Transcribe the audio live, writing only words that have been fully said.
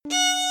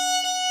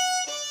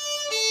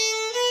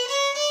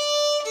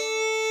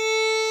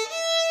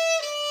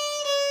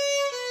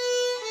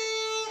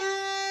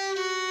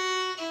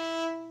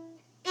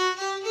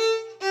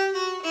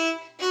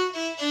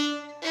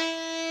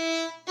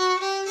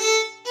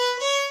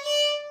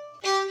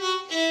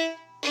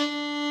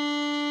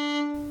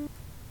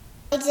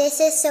this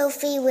is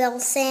Sophie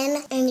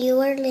Wilson, and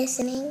you are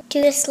listening to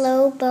the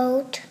Slow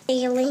Boat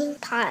Sailing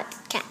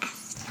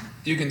Podcast.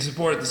 You can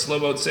support the Slow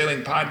Boat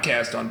Sailing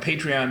Podcast on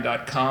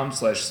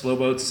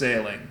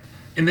patreon.com/slowboatsailing.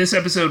 In this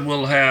episode,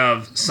 we'll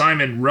have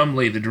Simon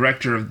Rumley, the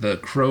director of the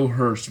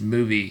Crowhurst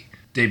movie,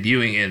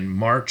 debuting in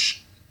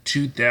March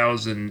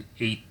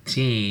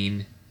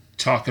 2018,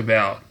 talk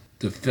about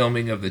the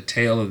filming of The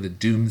Tale of the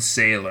Doomed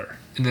Sailor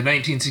in the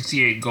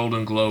 1968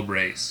 Golden Globe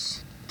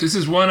race. This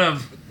is one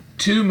of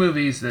two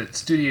movies that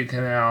Studio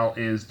Canal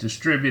is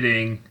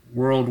distributing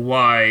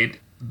worldwide.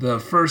 The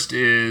first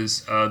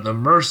is The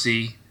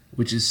Mercy,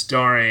 which is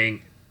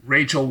starring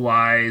Rachel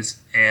Weisz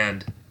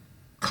and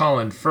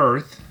Colin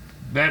Firth.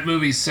 That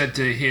movie's set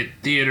to hit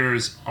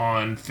theaters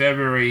on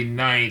February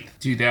 9th,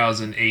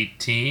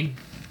 2018.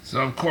 So,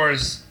 of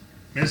course,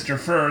 Mr.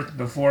 Firth,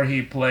 before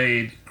he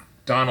played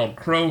Donald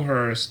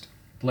Crowhurst,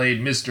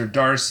 played Mr.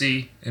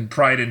 Darcy in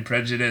Pride and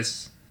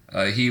Prejudice.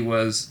 He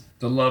was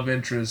the love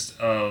interest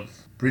of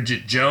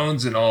Bridget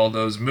Jones in all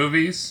those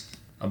movies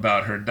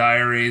about her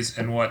diaries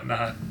and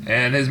whatnot,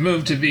 and has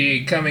moved to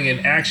becoming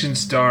an action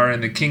star in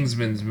the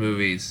Kingsman's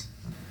movies.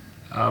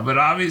 But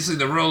obviously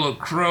the role of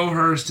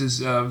Crowhurst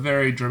is a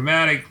very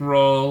dramatic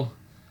role,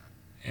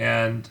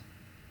 and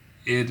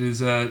it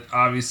is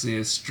obviously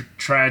a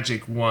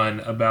tragic one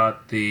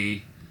about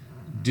the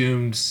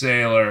doomed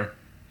sailor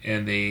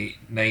in the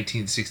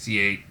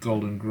 1968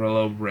 Golden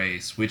Globe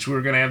race, which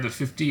we're going to have the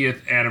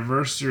 50th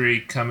anniversary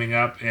coming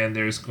up, and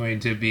there's going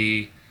to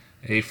be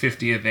a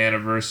 50th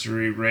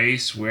anniversary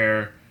race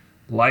where,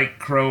 like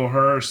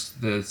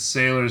Crowhurst, the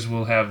sailors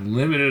will have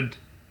limited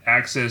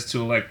access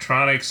to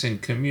electronics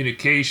and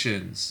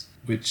communications,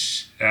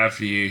 which,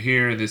 after you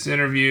hear this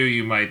interview,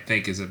 you might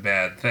think is a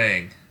bad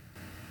thing.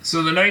 So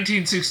the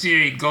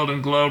 1968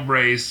 Golden Globe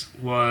race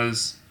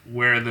was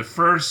where the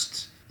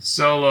first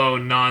solo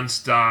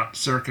non-stop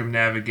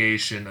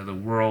circumnavigation of the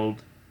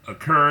world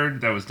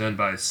occurred. That was done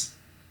by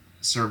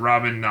Sir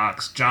Robin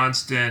Knox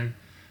Johnston.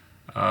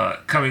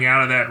 Coming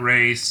out of that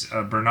race,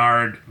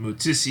 Bernard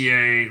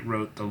Moitessier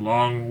wrote The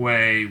Long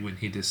Way when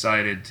he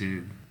decided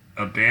to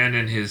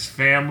abandon his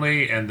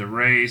family and the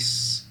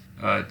race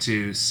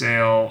to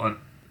sail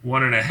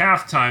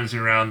 1.5 times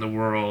around the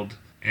world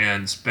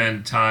and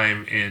spend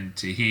time in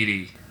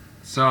Tahiti.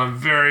 So I'm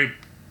very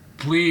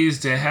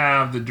pleased to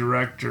have the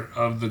director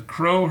of the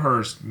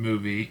Crowhurst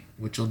movie,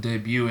 which will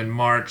debut in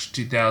March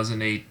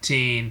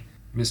 2018,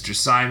 Mr.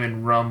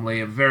 Simon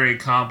Rumley, a very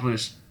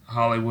accomplished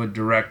Hollywood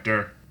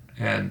director,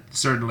 and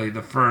certainly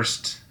the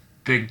first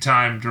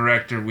big-time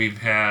director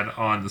we've had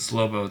on the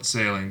Slow Boat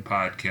Sailing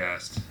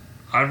Podcast.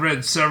 I've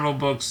read several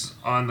books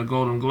on the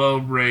Golden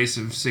Globe race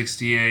of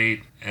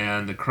 '68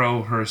 and the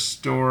Crowhurst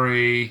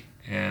story,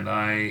 and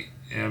I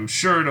am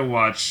sure to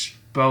watch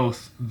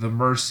both The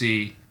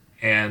Mercy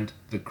and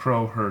the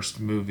Crowhurst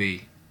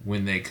movie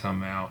when they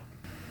come out.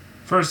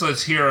 First,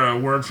 let's hear a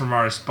word from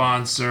our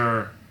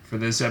sponsor for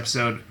this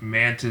episode,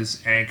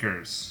 Mantis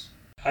Anchors.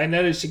 I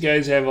noticed you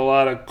guys have a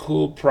lot of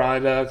cool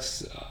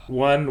products.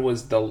 One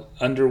was the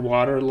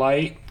underwater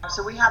light.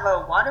 So we have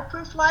a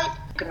waterproof light.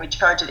 You can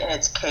recharge it in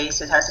its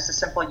case. It has just a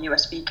simple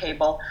USB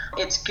cable.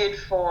 It's good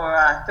for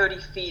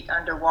 30 feet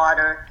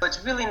underwater. So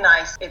it's really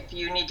nice if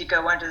you need to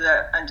go under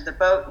the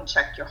boat and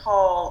check your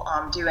hull,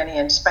 do any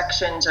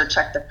inspections or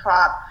check the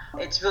prop.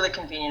 It's really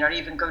convenient. Or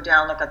even go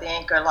down, look at the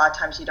anchor. A lot of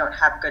times you don't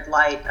have good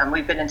light.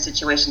 We've been in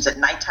situations at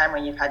nighttime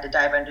when you've had to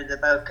dive under the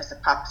boat because the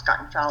prop's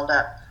gotten fouled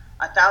up.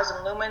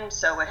 1,000 lumens,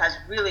 so it has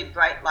really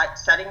bright light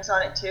settings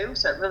on it too.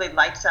 So it really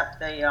lights up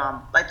the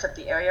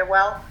area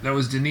well. That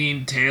was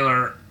Deneen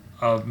Taylor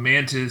of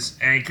Mantis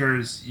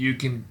Anchors. You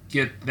can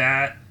get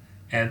that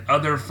and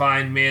other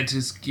fine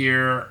Mantis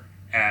gear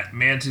at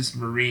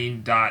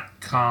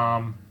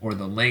mantismarine.com or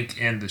the link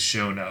in the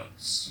show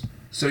notes.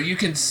 So you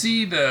can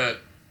see the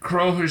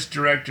Crowhurst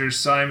director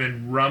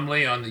Simon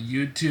Rumley on the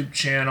YouTube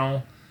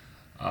channel.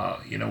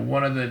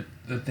 One of the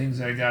things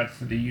I got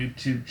for the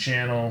YouTube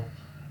channel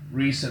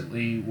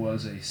recently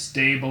was a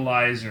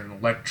stabilizer, an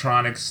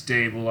electronic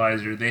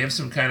stabilizer. They have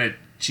some kind of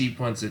cheap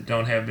ones that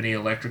don't have any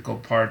electrical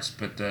parts,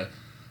 but the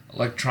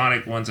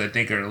electronic ones I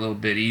think are a little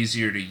bit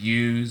easier to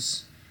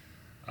use.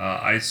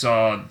 I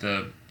saw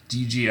the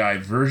DJI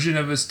version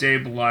of a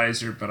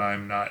stabilizer, but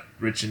I'm not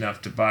rich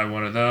enough to buy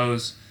one of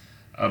those.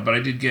 But I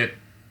did get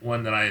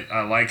one that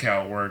I like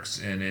how it works,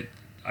 and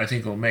I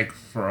think will make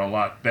for a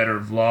lot better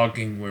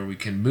vlogging where we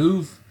can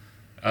move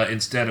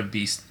instead of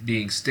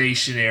being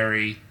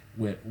stationary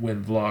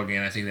when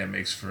vlogging. I think that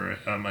makes for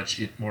a much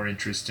more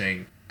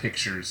interesting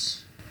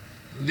pictures.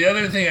 The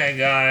other thing I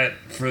got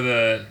for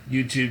the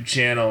YouTube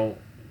channel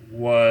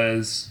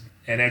was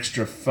an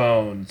extra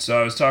phone.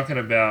 So I was talking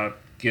about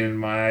getting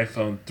my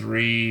iPhone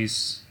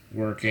 3s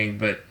working,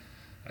 but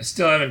I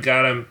still haven't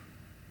got them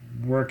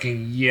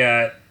working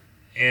yet.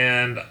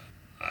 And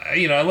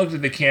I looked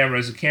at the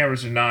cameras. The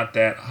cameras are not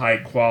that high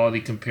quality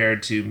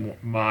compared to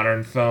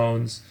modern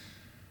phones.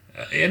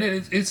 And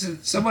it's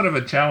somewhat of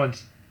a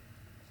challenge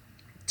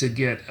to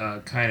get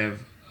kind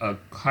of a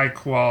high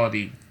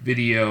quality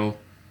video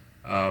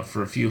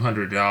for a few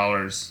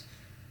 $100s.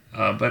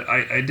 But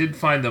I did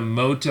find the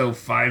Moto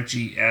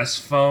 5GS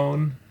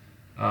phone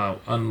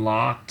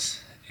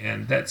unlocked,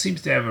 and that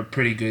seems to have a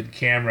pretty good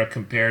camera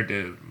compared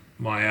to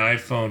my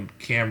iPhone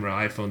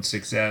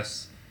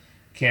 6S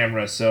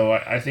camera. So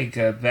I think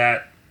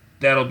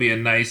that'll be a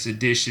nice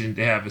addition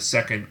to have a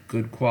second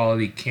good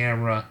quality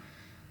camera.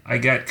 I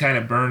got kind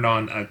of burned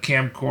on a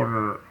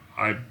camcorder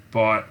I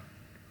bought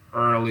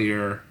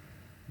earlier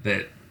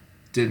that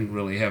didn't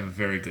really have a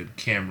very good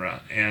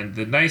camera. And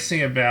the nice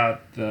thing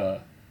about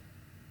the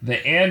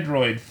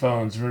Android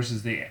phones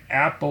versus the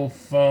Apple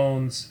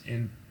phones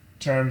in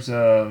terms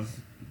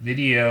of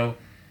video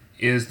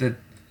is that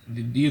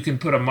you can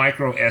put a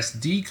micro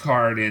SD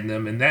card in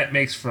them, and that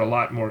makes for a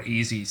lot more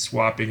easy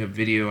swapping of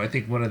video. I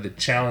think one of the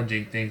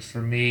challenging things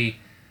for me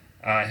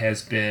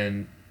has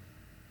been,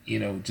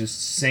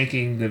 just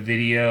syncing the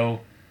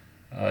video.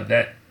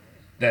 That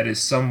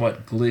is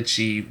somewhat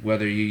glitchy,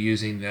 whether you're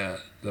using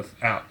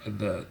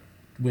the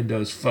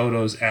Windows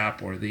Photos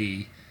app or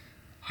the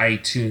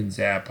iTunes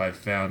app. I've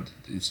found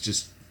it's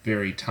just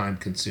very time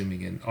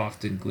consuming and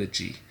often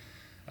glitchy.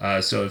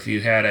 So if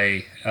you had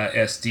a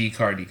SD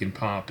card, you can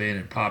pop in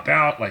and pop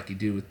out like you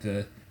do with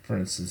for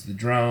instance, the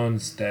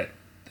drones. I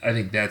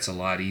think that's a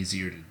lot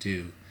easier to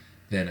do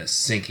than a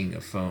syncing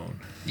a phone.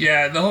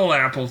 Yeah, the whole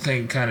Apple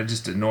thing kind of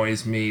just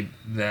annoys me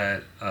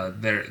that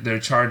they're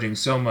charging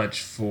so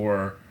much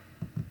for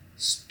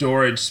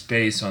storage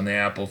space on the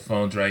Apple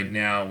phones right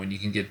now when you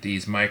can get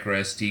these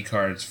micro SD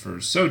cards for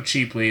so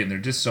cheaply, and they're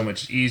just so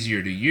much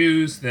easier to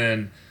use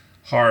than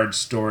hard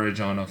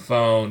storage on a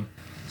phone.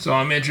 So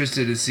I'm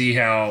interested to see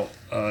how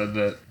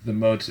the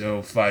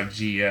Moto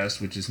 5GS,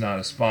 which is not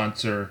a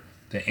sponsor,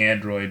 the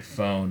Android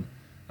phone,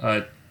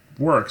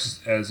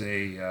 works as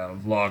a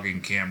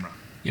vlogging camera.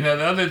 The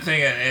other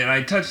thing, and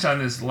I touched on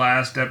this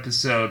last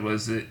episode,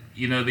 was that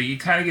that you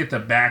kind of get the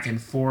back and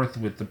forth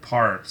with the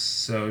parts.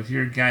 So if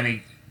you're kind of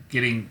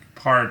getting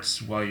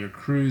parts while you're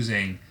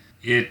cruising,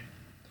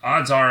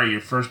 odds are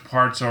your first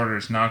parts order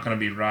is not going to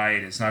be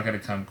right. It's not going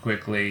to come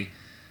quickly.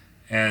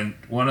 And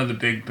one of the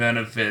big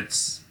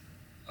benefits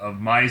of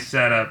my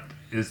setup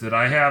is that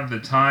I have the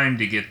time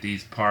to get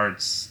these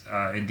parts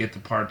and get the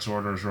parts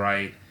orders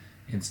right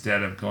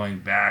instead of going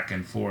back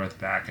and forth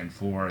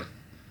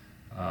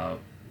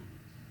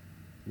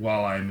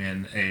while I'm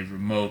in a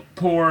remote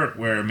port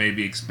where it may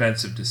be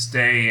expensive to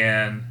stay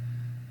in.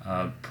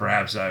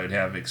 Perhaps I would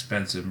have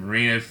expensive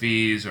marina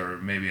fees, or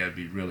maybe I'd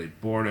be really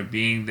bored of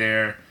being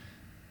there.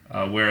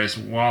 Whereas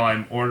while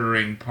I'm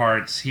ordering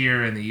parts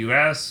here in the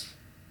U.S.,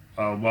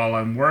 while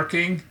I'm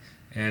working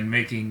and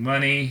making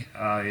money,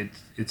 I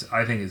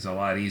think it's a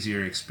lot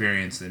easier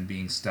experience than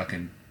being stuck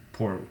in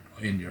port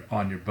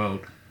on your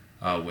boat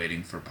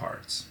waiting for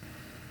parts.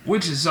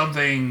 Which is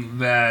something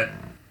that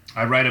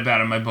I write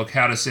about in my book,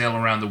 How to Sail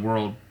Around the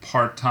World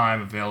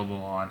Part-Time, available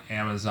on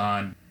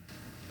Amazon.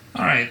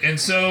 All right, and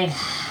so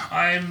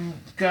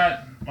I've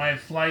got my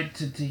flight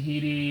to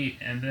Tahiti,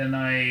 and then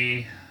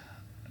I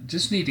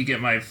just need to get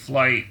my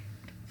flight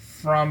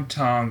from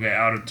Tonga,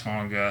 out of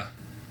Tonga.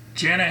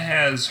 Jana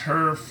has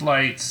her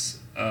flights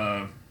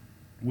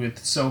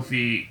with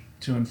Sophie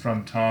to and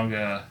from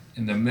Tonga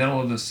in the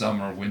middle of the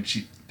summer when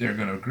they're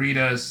going to greet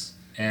us,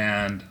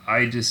 and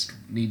I just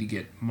need to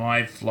get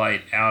my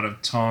flight out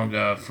of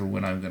Tonga for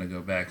when I'm going to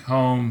go back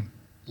home.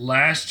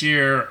 Last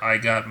year, I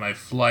got my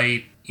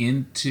flight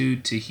into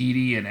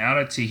Tahiti and out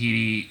of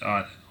Tahiti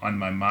on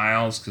my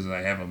miles because I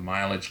have a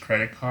mileage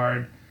credit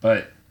card,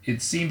 but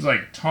it seems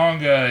like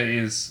Tonga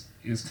is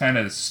kind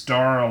of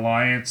Star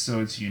Alliance,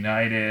 so it's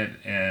United,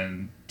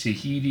 and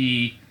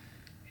Tahiti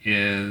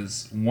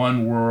is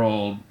One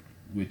World,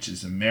 which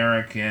is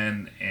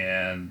American.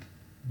 And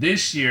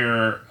this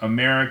year,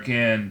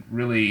 American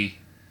really,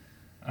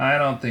 I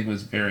don't think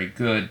was very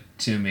good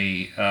to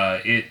me.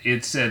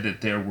 It said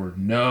that there were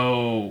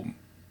no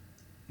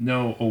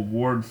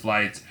award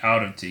flights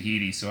out of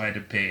Tahiti, so I had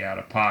to pay out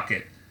of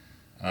pocket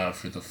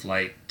for the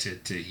flight to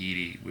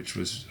Tahiti, which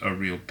was a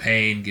real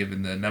pain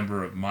given the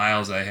number of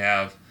miles I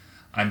have.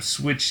 I'm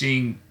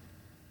switching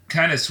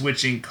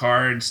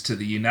cards to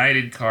the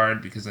United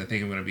card because I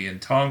think I'm going to be in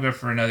Tonga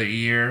for another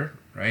year,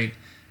 right?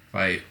 If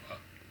I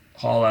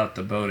haul out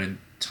the boat in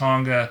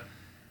Tonga,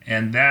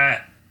 and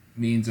that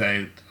means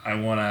I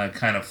want to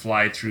kind of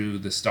fly through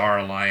the Star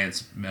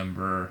Alliance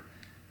member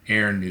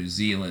Air New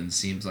Zealand.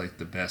 Seems like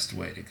the best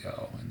way to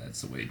go, and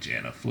that's the way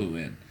Jana flew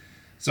in.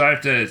 So I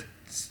have to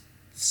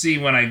see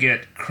when I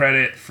get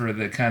credit for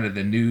the kind of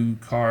the new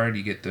card.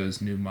 You get those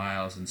new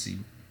miles, and see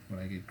when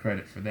I get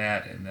credit for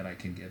that, and then I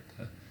can get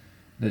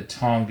the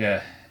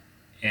Tonga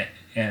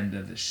end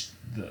of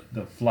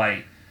the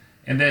flight.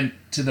 And then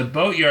to the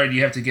boatyard,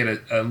 you have to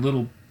get a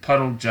little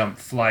puddle jump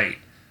flight.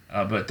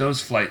 But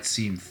those flights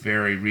seem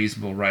very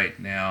reasonable right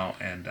now,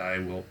 and I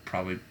will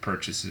probably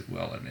purchase it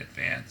well in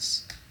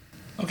advance.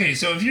 Okay,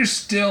 so if you're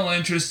still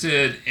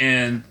interested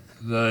in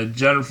the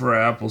Jennifer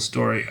Apple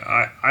story,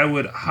 I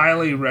would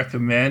highly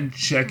recommend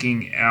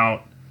checking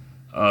out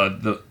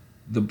the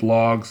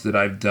blogs that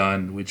I've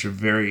done, which are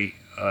very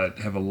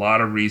have a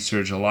lot of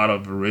research, a lot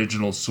of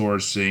original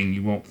sourcing.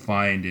 You won't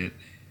find it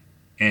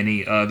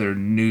any other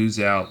news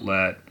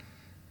outlet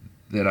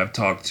that I've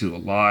talked to a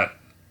lot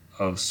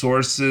of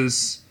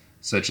sources,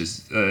 such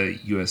as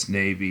U.S.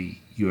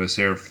 Navy, U.S.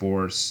 Air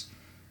Force,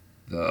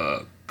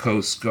 the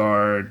Coast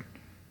Guard,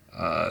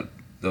 the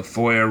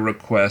FOIA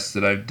requests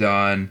that I've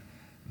done,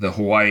 the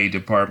Hawaii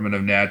Department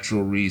of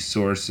Natural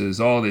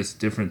Resources, all this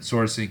different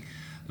sourcing.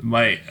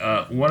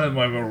 One of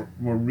my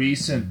more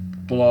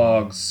recent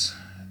blogs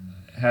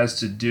has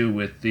to do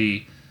with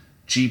the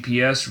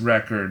GPS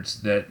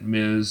records that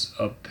Ms.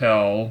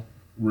 Appel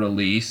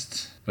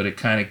released, but it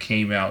kind of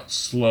came out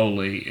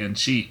slowly. And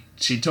she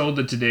told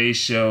the Today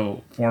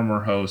Show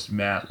former host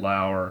Matt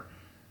Lauer,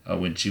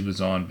 when she was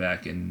on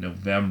back in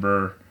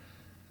November,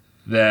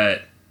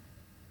 that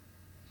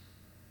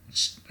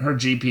her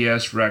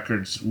GPS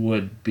records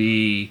would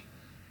be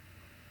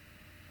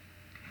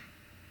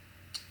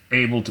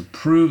able to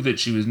prove that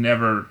she was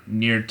never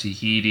near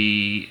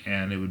Tahiti,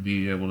 and it would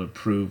be able to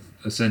prove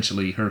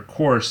essentially her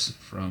course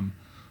from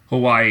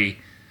Hawaii.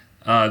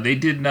 They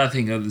did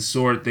nothing of the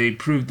sort. They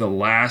proved the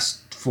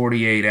last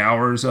 48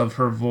 hours of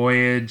her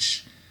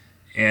voyage,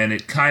 and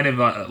it kind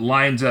of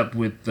lines up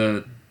with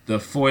the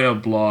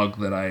FOIA blog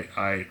that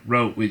I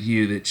wrote with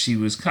you, that she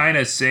was kind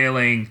of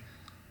sailing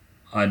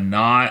a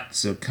knot,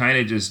 so kind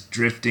of just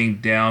drifting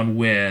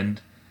downwind.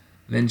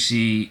 Then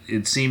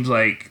it seems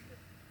like,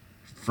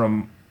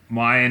 from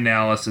my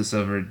analysis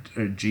of her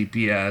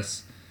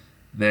GPS,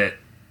 that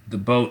the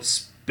boat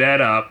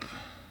sped up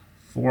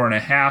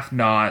 4.5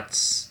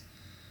 knots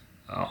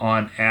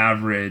on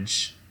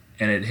average,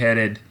 and it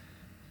headed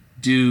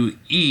due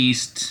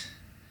east,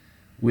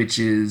 which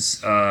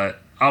is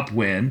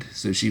upwind,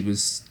 so she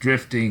was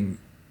drifting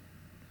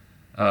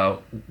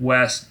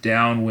west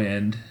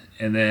downwind,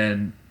 and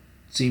then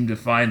seemed to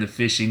find the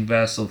fishing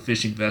vessel.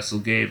 Fishing vessel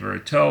gave her a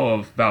tow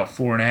of about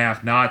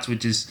 4.5 knots,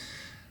 which is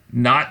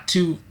not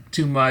too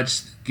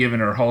much,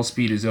 given her hull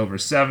speed is over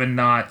 7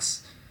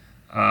 knots.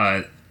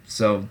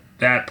 So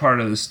that part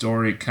of the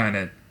story kind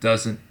of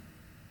doesn't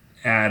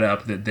add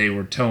up, that they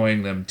were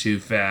towing them too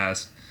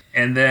fast.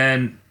 And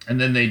then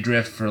they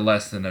drift for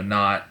less than a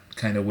knot,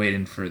 kind of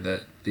waiting for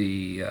the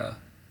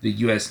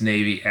U.S.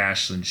 Navy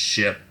Ashland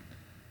ship.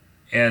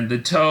 And the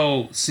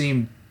tow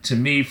seemed to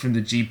me, from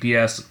the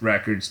GPS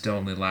records, to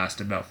only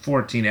last about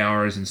 14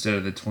 hours instead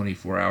of the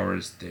 24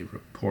 hours they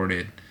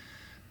reported.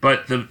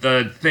 But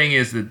the thing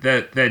is that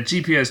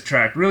GPS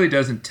track really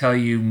doesn't tell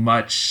you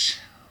much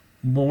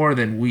more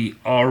than we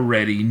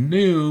already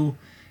knew,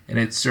 and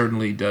it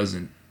certainly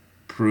doesn't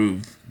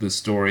prove the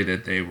story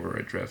that they were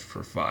adrift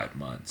for 5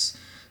 months.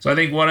 So I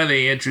think one of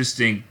the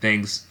interesting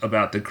things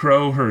about the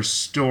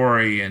Crowhurst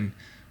story, and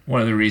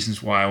one of the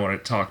reasons why I want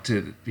to talk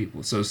to the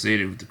people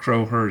associated with the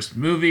Crowhurst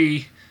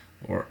movie,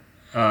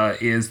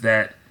 is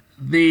that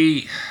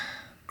the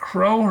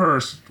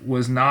Crowhurst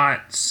was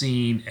not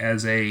seen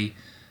as a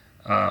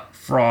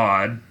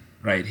fraud,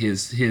 right?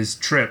 His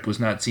trip was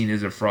not seen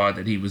as a fraud,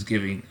 that he was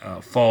giving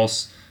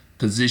false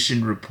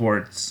position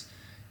reports.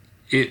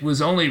 It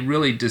was only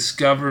really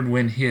discovered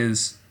when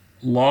his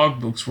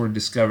logbooks were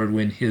discovered,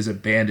 when his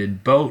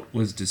abandoned boat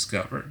was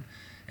discovered.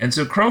 And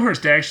so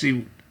Crowhurst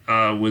actually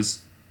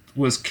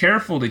was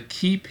careful to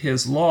keep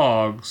his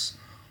logs,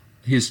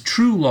 his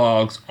true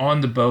logs,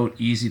 on the boat,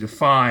 easy to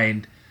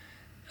find.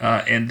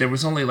 And there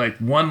was only like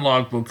one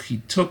logbook he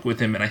took with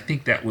him, and I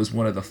think that was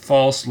one of the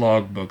false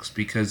logbooks,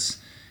 because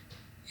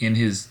in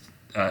his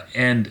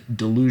end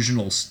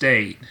delusional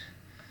state,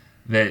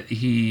 that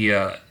he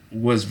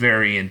was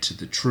very into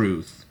the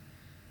truth.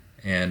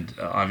 And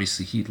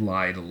obviously he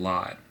lied a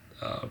lot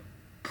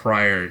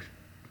prior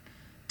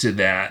to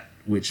that,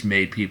 which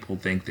made people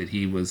think that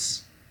he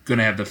was going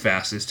to have the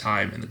fastest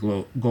time in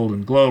the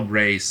Golden Globe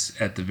race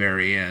at the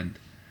very end.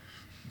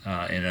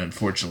 And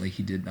unfortunately,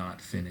 he did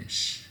not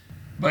finish.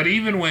 But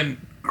even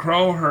when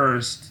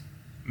Crowhurst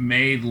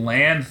made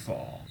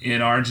landfall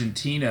in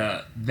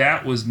Argentina,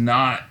 that was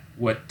not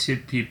what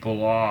tipped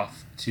people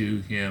off to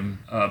him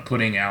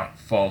putting out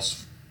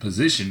false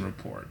position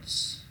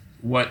reports.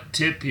 What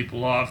tipped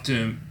people off to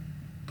him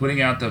putting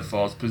out the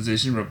false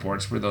position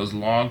reports were those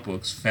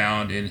logbooks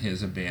found in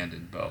his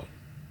abandoned boat,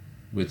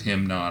 with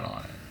him not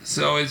on it.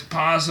 So it's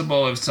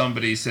possible, if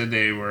somebody said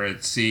they were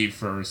at sea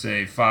for,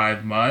 say,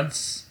 5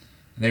 months,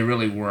 they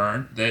really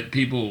weren't, that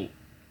people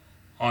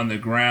on the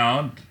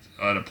ground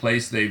at a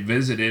place they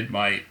visited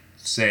might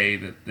say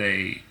that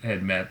they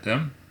had met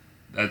them.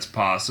 That's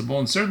possible,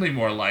 and certainly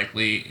more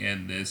likely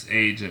in this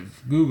age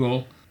of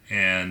Google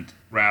and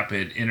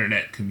rapid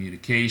internet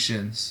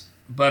communications.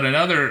 But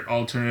another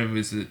alternative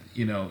is that,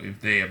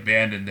 if they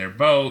abandoned their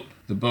boat,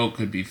 the boat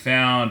could be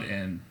found,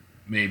 and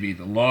maybe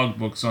the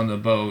logbooks on the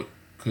boat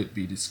could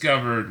be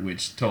discovered,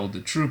 which told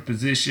the true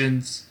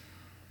positions,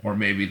 or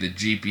maybe the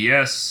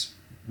GPS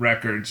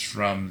records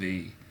from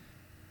the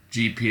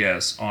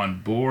GPS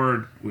on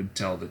board would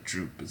tell the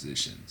true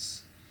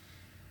positions.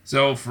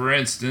 So, for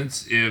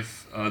instance,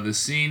 if the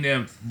Sea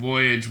Nymph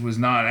voyage was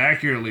not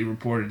accurately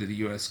reported to the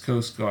U.S.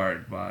 Coast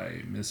Guard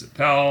by Ms.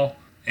 Appel,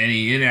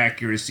 any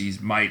inaccuracies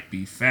might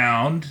be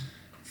found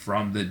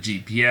from the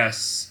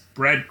GPS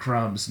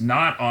breadcrumbs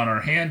not on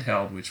our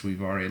handheld, which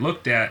we've already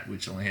looked at,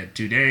 which only had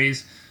 2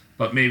 days,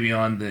 but maybe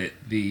on the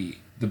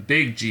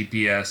big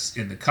GPS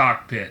in the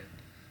cockpit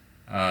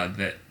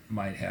that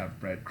might have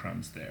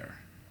breadcrumbs there.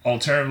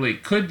 Alternatively,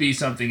 could be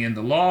something in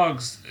the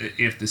logs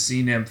if the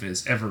sea nymph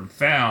is ever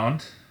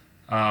found,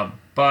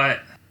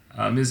 but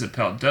Ms.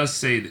 Appel does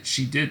say that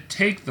she did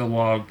take the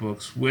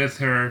logbooks with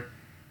her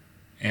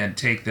and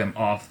take them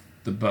off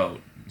the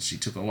boat. She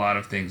took a lot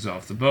of things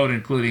off the boat,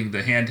 including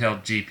the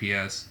handheld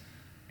GPS,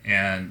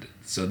 and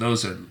so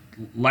those are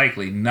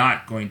likely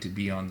not going to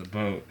be on the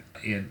boat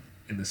in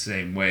the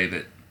same way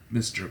that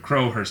Mr.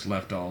 Crowhurst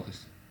left all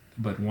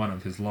but one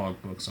of his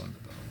logbooks on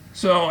the boat.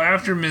 So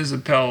after Ms.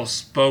 Appel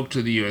spoke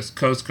to the U.S.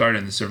 Coast Guard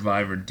in the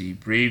Survivor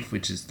Debrief,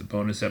 which is the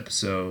bonus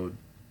episode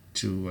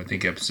to, I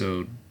think,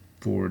 episode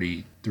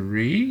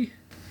 43,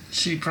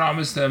 she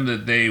promised them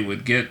that they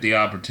would get the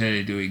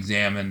opportunity to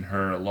examine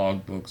her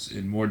logbooks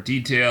in more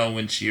detail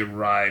when she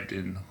arrived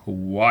in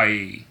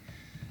Hawaii.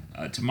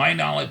 To my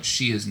knowledge,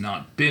 she has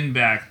not been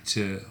back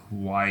to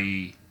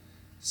Hawaii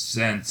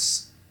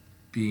since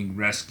being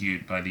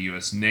rescued by the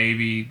U.S.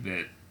 Navy.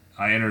 That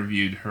I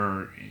interviewed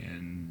her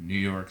in New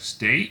York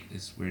State,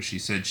 is where she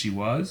said she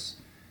was.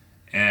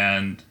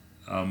 And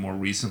more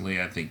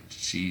recently, I think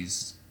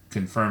she's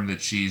confirmed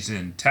that she's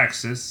in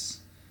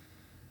Texas.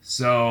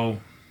 So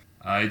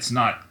it's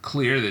not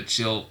clear that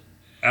she'll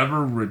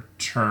ever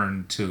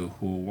return to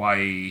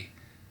Hawaii,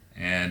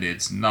 and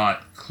it's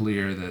not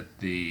clear that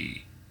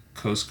the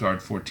Coast Guard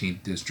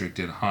 14th District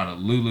in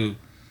Honolulu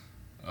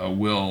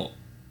will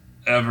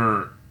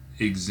ever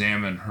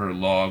examine her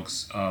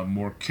logs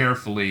more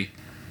carefully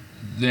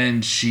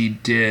than she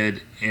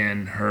did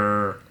in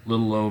her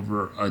little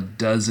over a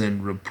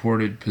dozen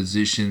reported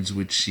positions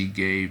which she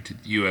gave to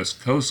the U.S.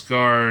 Coast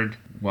Guard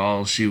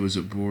while she was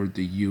aboard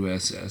the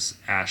USS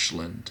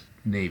Ashland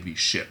Navy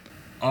ship.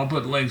 I'll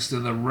put links to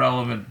the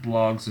relevant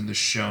blogs in the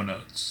show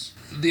notes.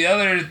 The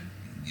other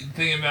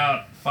thing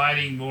about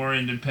finding more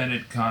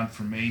independent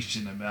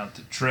confirmation about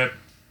the trip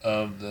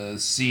of the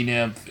sea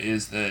nymph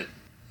is that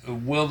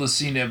will the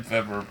sea nymph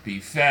ever be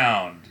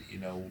found?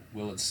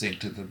 Will it sink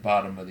to the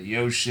bottom of the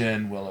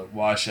ocean? Will it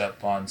wash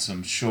up on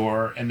some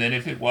shore? And then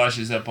if it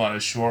washes up on a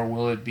shore,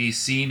 will it be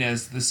seen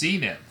as the sea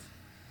nymph?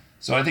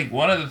 So I think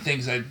one of the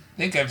things I've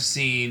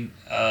seen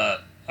a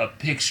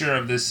picture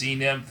of the sea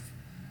nymph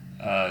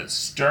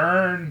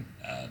stern,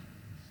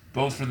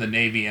 both from the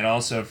Navy and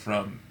also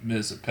from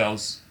Ms.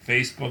 Appel's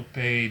Facebook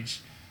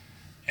page.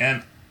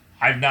 And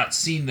I've not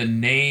seen the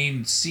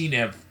name sea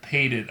nymph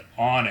painted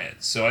on it.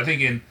 So I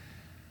think in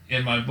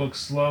my book,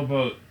 Slow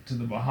Boat to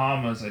the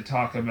Bahamas, I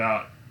talk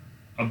about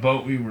a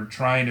boat we were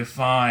trying to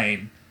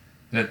find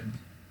that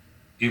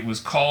it was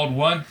called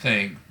one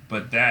thing,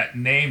 but that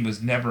name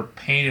was never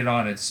painted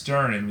on its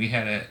stern, and we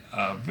had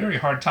a very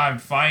hard time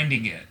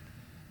finding it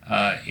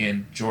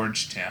in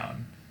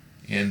Georgetown,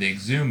 in the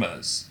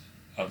Exumas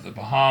of the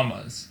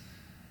Bahamas.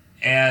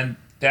 And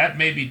that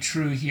may be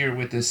true here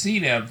with the sea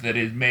nymph, that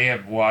it may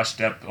have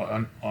washed up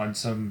on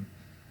some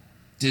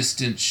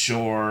distant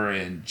shore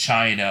in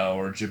China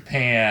or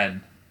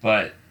Japan,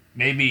 but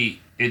maybe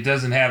it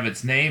doesn't have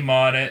its name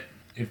on it.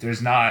 If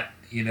there's not,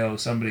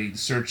 somebody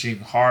searching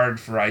hard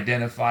for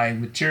identifying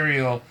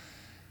material,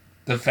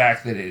 the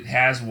fact that it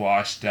has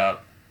washed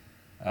up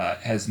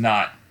has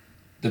not,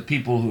 the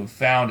people who have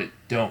found it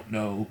don't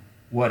know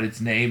what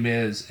its name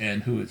is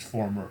and who its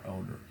former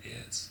owner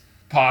is.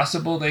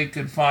 Possible they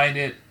could find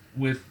it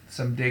with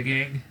some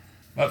digging,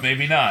 but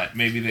maybe not.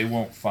 Maybe they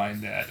won't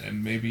find that,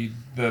 and maybe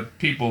the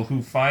people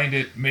who find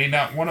it may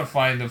not want to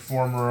find the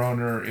former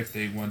owner if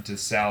they want to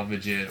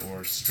salvage it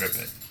or strip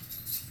it.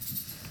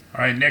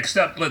 All right, next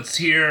up, let's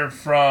hear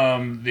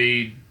from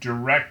the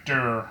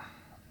director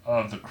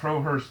of the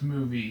Crowhurst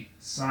movie,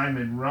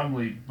 Simon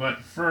Rumley. But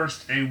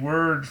first, a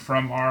word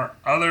from our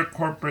other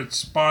corporate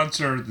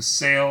sponsor, the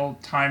Sail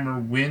Timer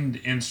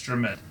Wind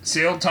Instrument.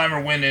 Sail Timer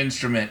Wind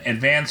Instrument,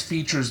 advanced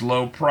features,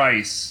 low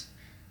price.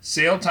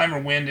 Sail Timer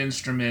Wind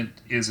Instrument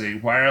is a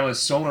wireless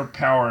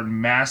solar-powered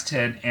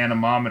masthead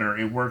anemometer.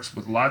 It works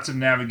with lots of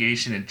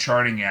navigation and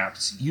charting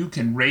apps. You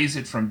can raise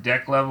it from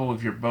deck level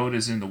if your boat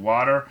is in the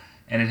water,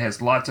 and it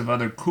has lots of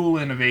other cool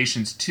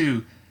innovations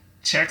too.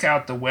 Check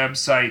out the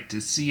website to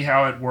see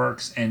how it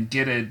works and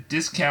get a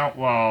discount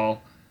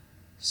while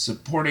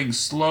supporting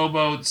Slow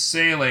Boat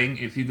Sailing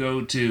if you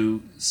go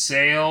to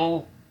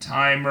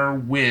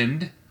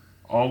sailtimerwind,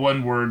 all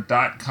one word,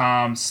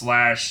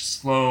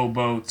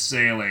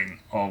 .com/slowboatsailing,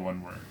 all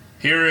one word.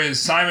 Here is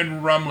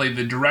Simon Rumley,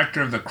 the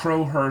director of the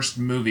Crowhurst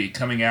movie,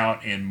 coming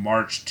out in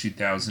March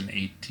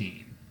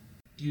 2018.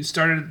 You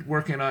started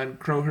working on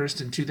Crowhurst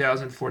in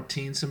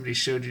 2014. Somebody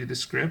showed you the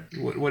script.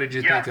 What did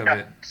you think of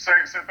it? So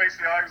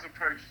basically, I was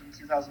approached in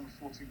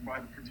 2014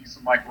 by the producer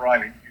Mike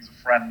Riley, who's a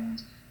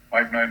friend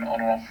I've known on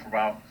and off for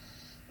about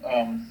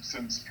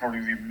since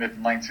probably the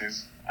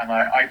mid-90s. And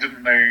I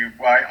didn't know,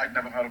 I'd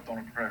never heard of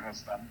Donald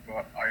Crowhurst then,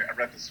 but I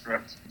read the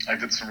script. I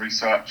did some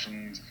research,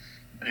 and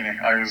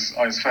I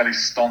was fairly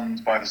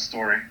stunned by the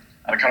story,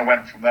 and I kind of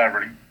went from there.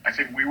 Really, I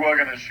think we were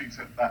going to shoot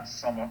it that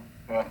summer,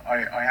 but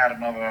I had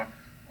another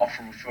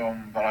offer of a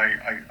film that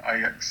I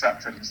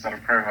accepted instead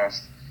of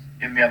Crowhurst.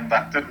 In the end,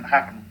 that didn't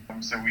happen.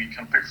 So we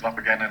kind of picked it up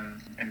again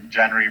in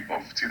January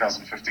of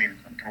 2015 and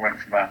kind of went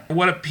from there.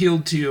 What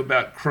appealed to you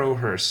about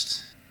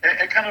Crowhurst?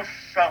 It kind of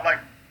felt like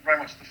very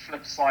much the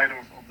flip side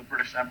of the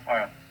British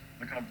Empire,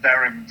 the kind of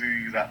daring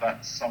do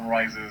that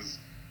summarizes,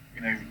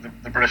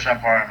 the British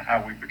Empire and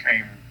how we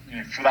became,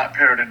 for that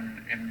period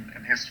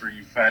in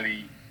history,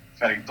 fairly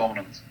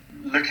dominant.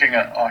 Looking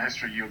at our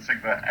history, you would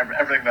think that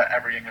everything that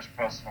every English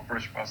person or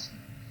British person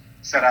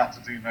set out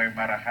to do, no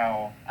matter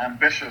how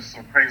ambitious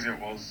or crazy it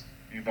was,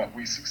 that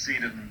we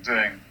succeeded in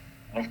doing.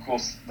 And of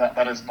course,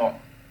 that is not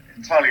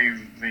entirely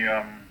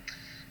the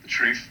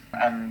truth.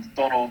 And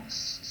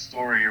Donald's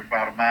story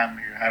about a man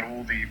who had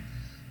all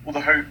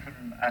the hope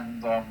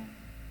and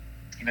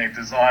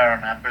desire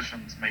and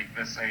ambition to make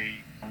this a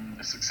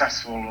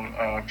successful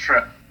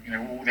trip.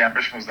 All the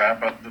ambition was there,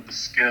 but the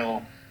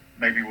skill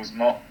maybe was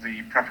not,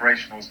 the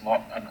preparation was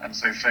not, and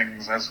so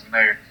things, as we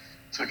know,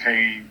 took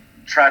a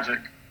tragic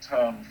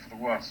turn for the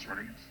worst,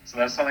 really. So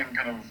there's something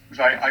kind of, which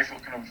I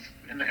thought kind of,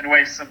 in a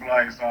way,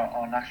 symbolized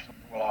our national,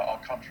 our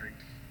country.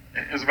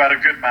 It was about a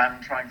good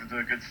man trying to do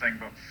a good thing,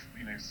 but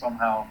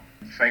somehow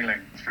failing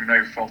through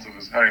no fault of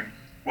his own.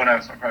 Well, no,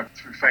 it's not quite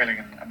through failing,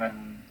 and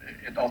then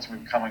it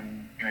ultimately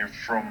becoming,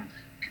 from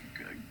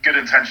good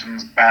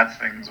intentions, bad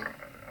things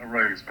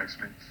arose,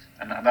 basically.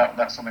 And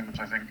that's something which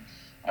I think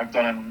I've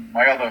done in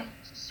my other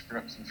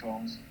scripts and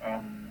films,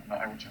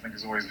 which I think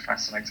is always a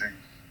fascinating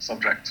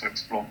subject to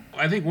explore.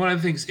 I think one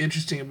of the things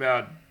interesting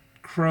about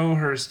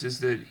Crowhurst is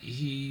that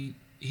he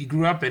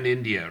grew up in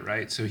India,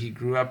 right? So he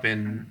grew up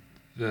in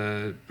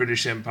the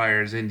British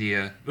Empire's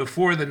India.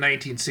 Before the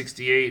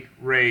 1968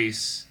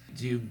 race,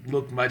 do you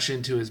look much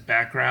into his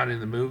background in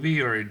the movie,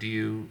 or do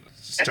you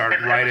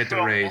start right at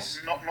the race?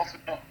 Not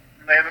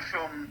the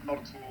film, not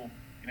at all.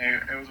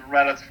 It was a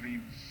relatively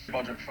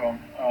budget film,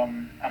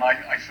 and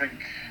I think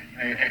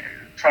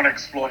trying to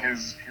explore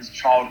his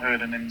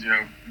childhood in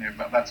India,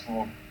 that's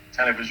more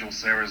televisual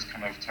series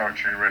kind of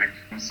territory, really.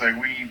 And so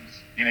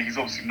he's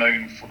obviously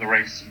known for the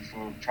race and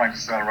for trying to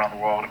sail around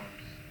the world and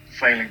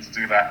failing to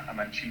do that and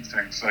then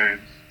cheating. So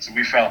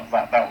we felt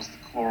that was the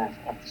core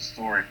of the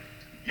story.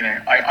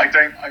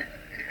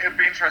 It'd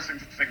be interesting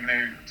to think,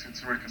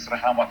 to really consider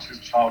how much his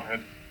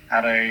childhood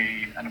had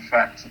an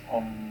effect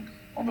on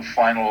the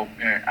final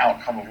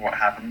outcome of what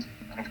happened.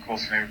 And of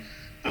course,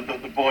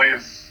 the boy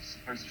is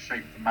supposed to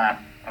shape the man.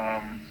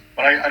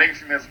 But I don't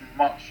think there's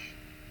much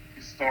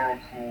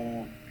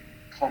historical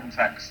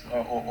context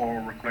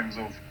or recordings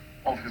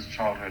of his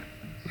childhood.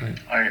 Right.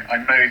 I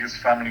know his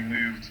family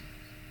moved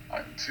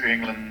to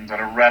England at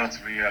a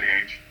relatively early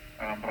age,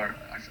 but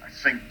I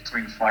think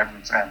between 5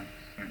 and 10.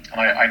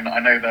 And I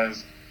know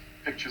there's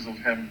pictures of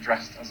him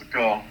dressed as a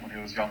girl when he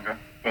was younger,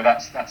 but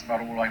that's about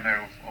all I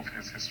know of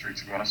his history,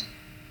 to be honest,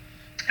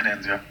 in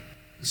India.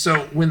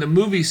 So when the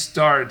movie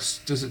starts,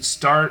 does it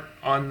start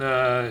on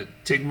the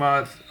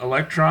Tigmoth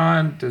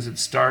Electron? Does it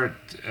start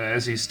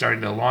as he's starting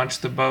to launch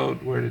the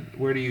boat?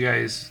 Where do you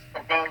guys...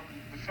 Well,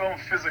 the film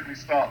physically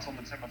starts on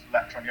the Tigmoth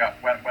Electron, yeah,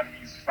 when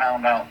he's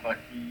found out that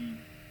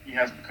he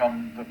has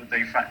become the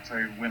de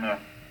facto winner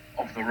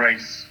of the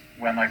race,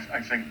 when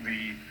I think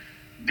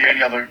the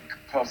only other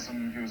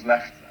person who was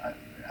left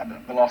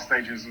at the last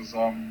stages was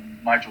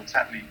Nigel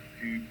Tetley,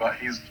 but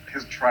his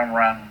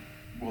trimaran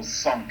was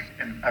sunk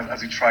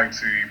as he tried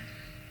to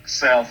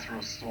sail through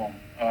a storm.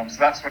 So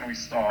that's when we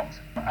start,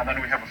 and then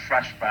we have a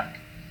flashback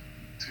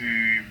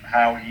to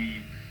how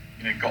he,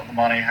 got the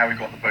money, how he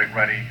got the boat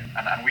ready,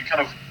 and we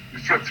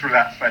flipped through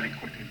that fairly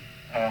quickly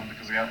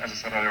because, as I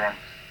said earlier on,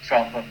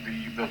 felt that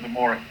the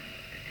more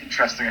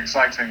interesting,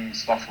 exciting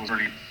stuff was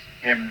really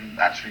him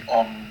actually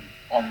on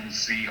the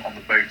sea, on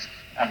the boat,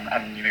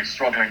 and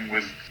struggling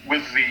with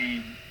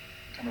the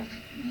kind of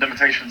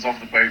limitations of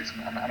the boat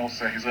and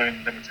also his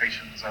own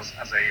limitations as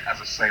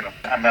a sailor,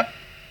 and then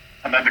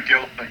the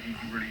guilt that he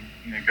really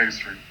goes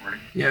through, really.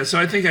 Yeah, so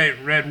I think I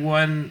read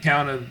one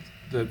count of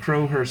the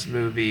Crowhurst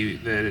movie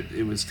that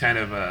it was kind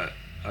of a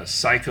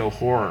psycho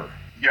horror.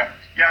 Yeah.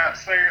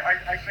 So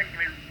I think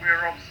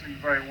we're obviously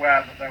very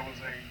aware that there was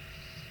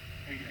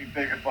a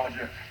bigger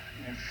budget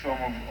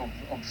film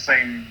of the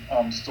same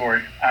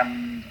story,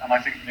 and I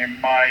think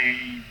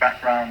my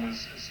background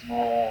is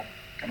more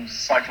kind of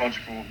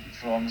psychological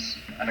films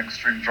and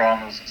extreme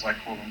dramas, as I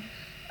call them,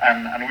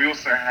 and we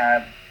also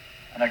had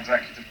an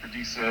executive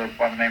producer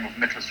by the name of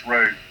Nicholas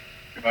Roeg.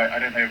 I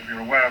don't know if you're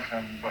aware of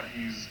him, but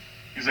he's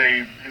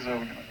a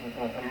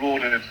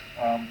lauded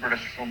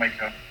British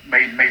filmmaker.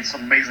 Made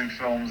some amazing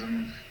films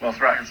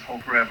throughout his whole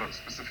career, but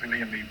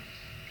specifically in the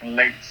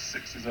late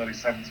 60s, early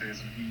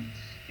 70s, and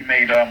he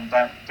made Don't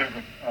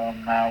Look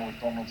Now with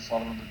Donald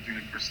Sutherland and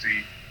Julie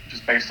Christie, which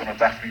is based on a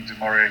Daphne du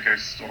Maurier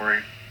ghost story,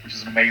 which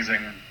is an amazing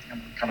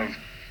kind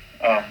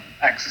of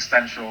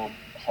existential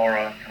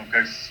horror kind of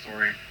ghost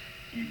story.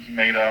 He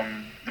made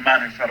The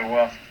Man Who Fell to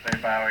Earth with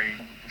Dave Bowie,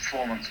 a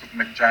performance with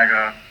Mick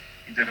Jagger.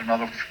 He did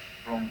another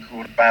film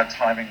called Bad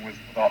Timing with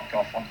Art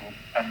Garfunkel,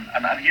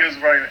 and he was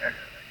very,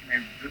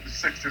 the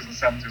 60s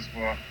and 70s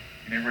were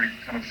really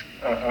kind of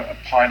a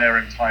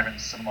pioneering time in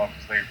cinema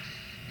because they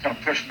kind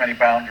of pushed many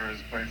boundaries,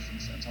 both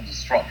in terms of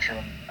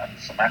structure and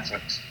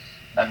thematics.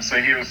 And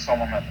so he was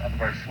someone at the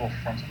very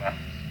forefront of that.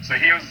 So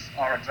he was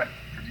our executive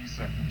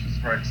producer, which is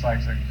very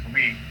exciting for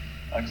me,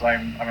 because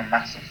I'm a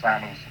massive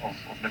fan of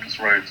Nicholas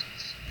Rhodes.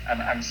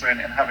 And so in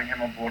having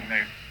him on board,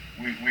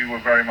 we were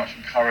very much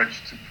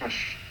encouraged to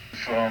push the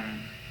film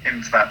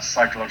into that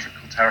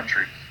psychological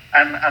territory.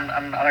 And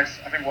I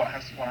think one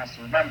has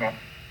to remember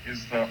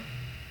is that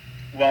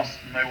whilst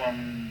no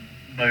one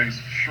knows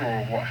for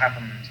sure what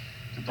happened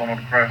to Donald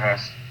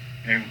Crowhurst,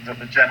 that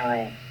the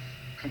general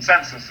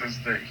consensus is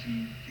that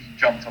he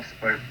jumped off the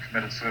boat and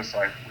committed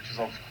suicide, which is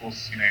of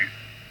course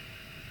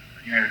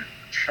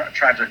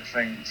tragic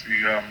thing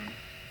to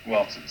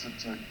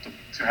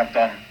have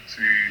done,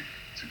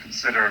 to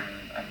consider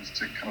and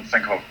to kind of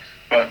think of.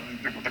 But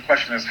the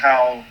question is,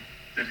 how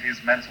did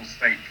his mental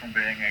state from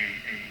being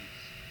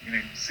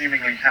a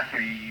seemingly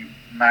happily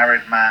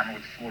married man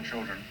with 4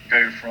 children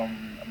go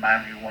from a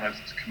man who wanted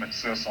to commit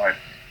suicide?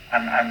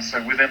 And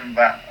so within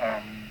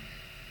that,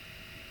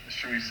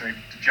 shall we say,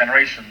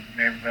 degeneration,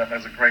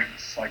 there's a great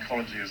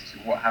psychology as to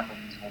what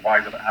happened and why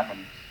did it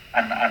happen.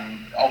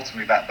 And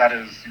ultimately that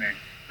is,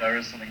 there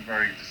is something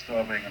very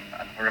disturbing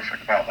and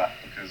horrific about that,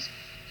 because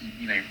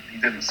he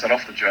didn't set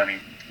off the journey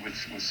with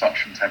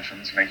such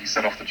intentions. He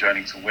set off the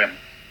journey to win.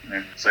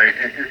 So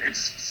it's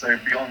so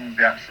beyond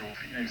the actual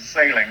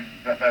sailing,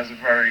 that there's a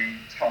very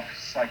tough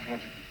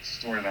psychological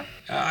story there.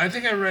 I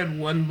think I read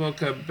one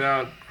book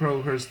about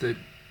Crowhurst that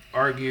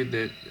argued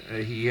that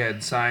he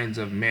had signs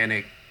of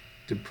manic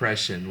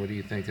depression. What do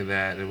you think of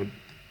that?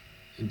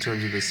 In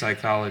terms of the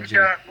psychology?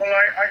 Yeah, well,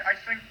 I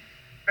think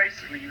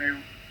basically,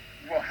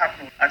 what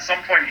happened, at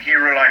some point he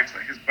realized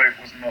that his boat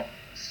was not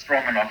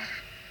strong enough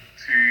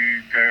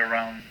to go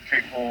around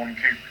Cape Horn,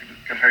 Cape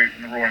Good Hope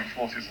and the Roaring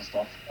Forties and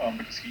stuff,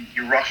 because he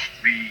rushed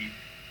the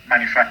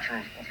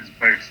manufacture of his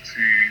boat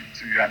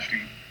to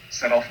actually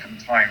set off in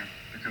time,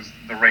 because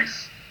the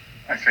race,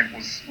 I think,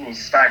 was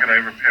staggered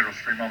over a period of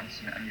 3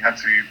 months, and you had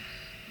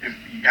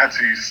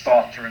to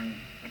start during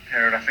the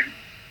period. I think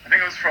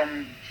it was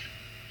from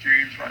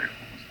June.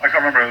 I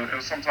can't remember. It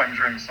was sometime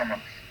during the summer.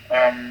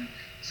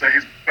 So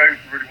his boat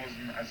really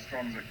wasn't as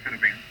strong as it could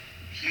have been.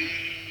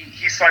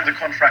 He signed a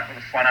contract with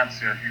a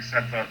financier who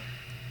said that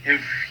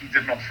if he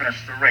did not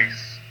finish the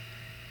race,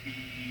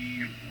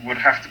 he would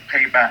have to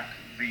pay back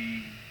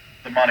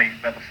the money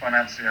that the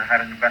financier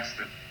had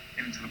invested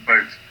into the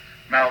boat.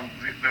 Now,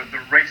 the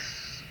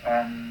race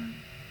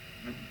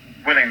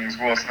winnings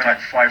were something like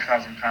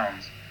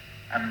 £5,000,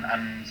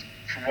 and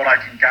from what I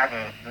can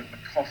gather, the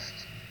cost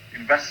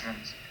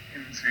investment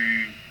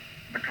into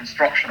the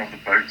construction of the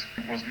boat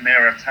was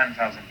nearer £10,000.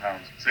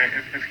 So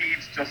if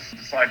he'd just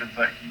decided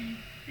that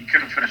he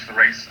couldn't finish the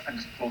race and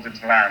just pulled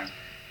into land,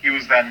 he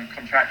was then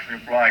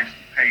contractually obliged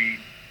to pay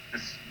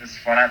this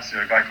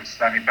financier, a guy called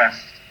Stanley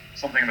Best,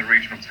 something in the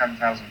region of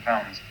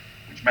 £10,000,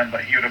 which meant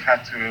that he would have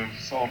had to have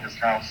sold his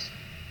house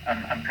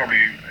and probably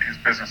his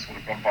business would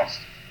have gone bust.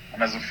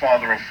 And as a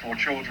father of 4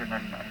 children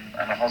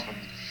and a husband,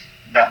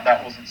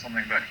 that wasn't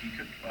something that he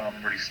could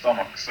really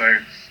stomach. So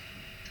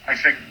I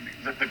think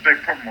the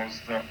big problem was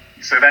that,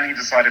 so then he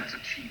decided to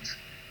cheat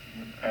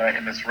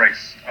in this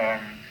race,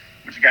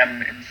 which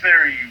again, in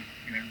theory,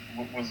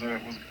 was a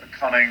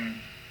cunning,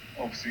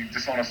 obviously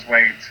dishonest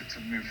way to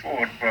move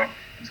forward, but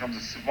in terms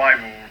of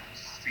survival,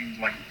 seemed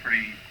like a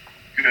pretty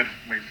good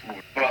way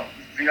forward. But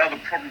the other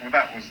problem with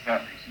that was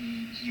that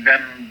he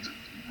then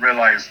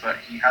realized that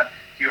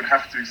he would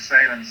have to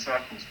sail in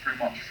circles pretty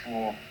much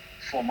for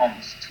 4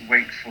 months to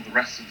wait for the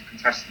rest of the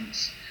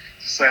contestants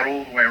to sail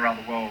all the way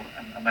around the world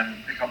and then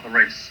pick up the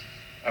race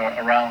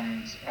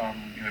around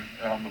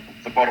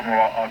the bottom of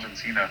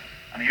Argentina,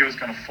 and he was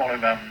going to follow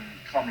them,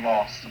 come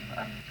last,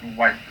 and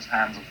wipe his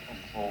hands of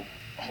the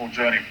whole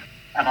journey.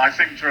 And I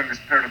think during this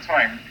period of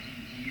time,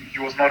 he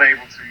was not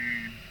able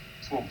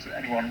to talk to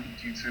anyone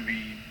due to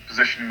the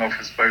positioning of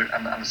his boat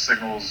and the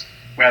signals,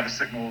 where the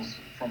signals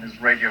from his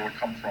radio would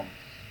come from.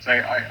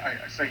 So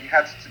so he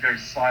had to go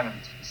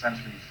silent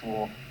essentially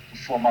for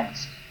 4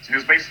 months. So he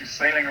was basically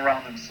sailing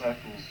around in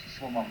circles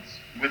for 4 months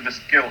with this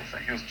guilt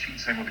that he was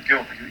cheating, with the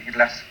guilt that he'd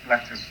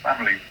left his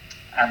family.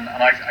 And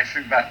I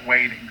think that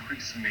weighed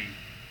increasingly,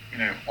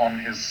 on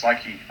his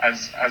psyche,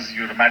 as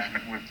you would imagine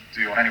it would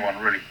do on anyone,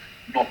 really,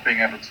 not being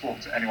able to talk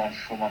to anyone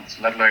for 4 months,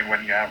 let alone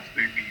when you have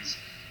these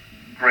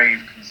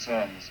grave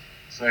concerns.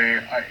 So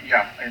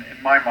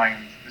in my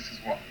mind, this is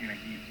what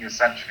he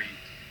essentially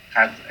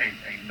had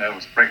a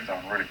nervous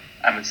breakdown, really.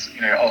 And it's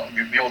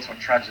the ultimate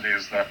tragedy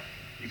is that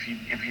if he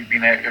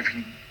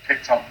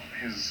picked up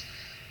his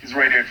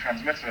radio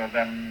transmitter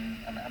then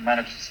and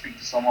managed to speak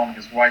to someone,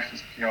 his wife,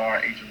 his PR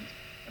agent,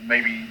 and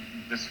maybe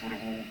this would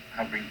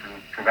have been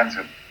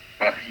prevented.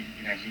 But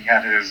he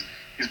had his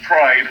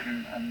pride,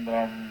 and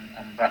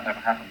that never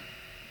happened.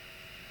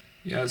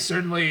 Yeah,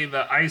 certainly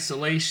the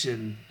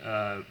isolation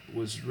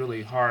was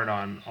really hard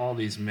on all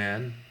these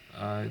men.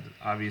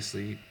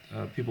 Obviously,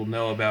 people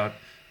know about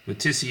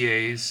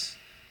Letizier's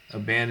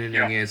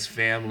abandoning his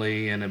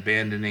family and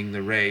abandoning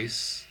the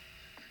race.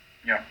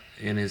 Yeah.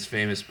 in his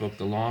famous book,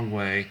 The Long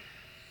Way.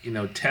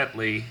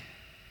 Tetley,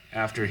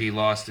 after he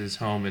lost his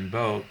home and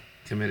boat,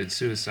 committed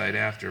suicide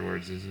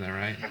afterwards. Isn't that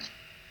right?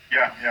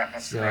 Yeah,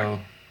 that's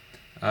correct.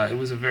 It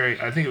was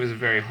I think it was a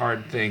very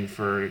hard thing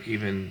for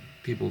even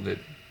people that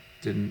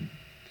didn't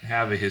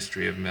have a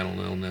history of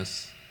mental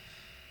illness.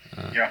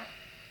 Yeah.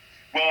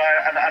 Well,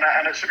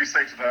 and it should be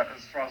stated that,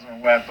 as far as I'm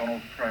aware,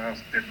 Donald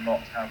Crowhurst did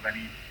not have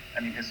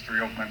any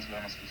history of mental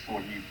illness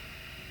before he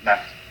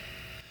left.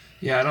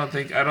 Yeah, I don't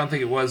think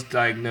it was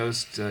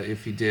diagnosed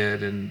if he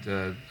did, and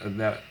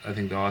that I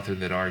think the author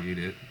that argued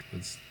it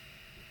was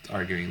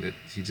arguing that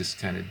he just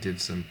kind of did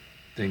some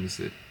things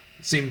that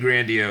seemed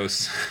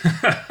grandiose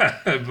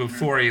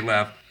before he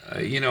left.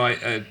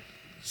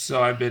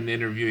 So I've been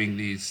interviewing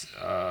these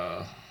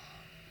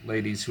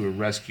ladies who were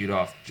rescued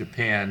off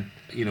Japan.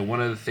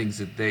 One of the things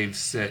that they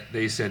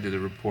said to the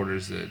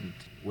reporters that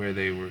where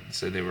they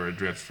said they were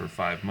adrift for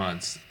 5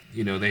 months.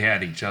 They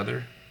had each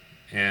other,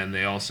 and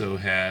they also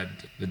had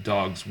the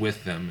dogs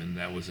with them, and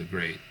that was a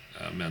great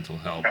mental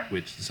help,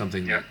 which is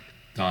something that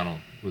Donald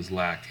was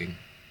lacking.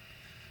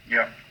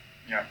 Yeah,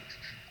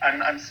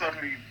 and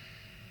certainly,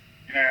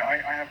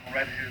 I haven't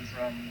read his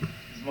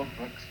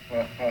logbooks,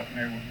 but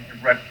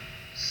I've read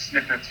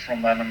snippets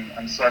from them,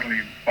 and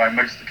certainly by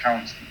most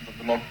accounts,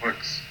 the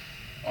logbooks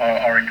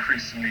are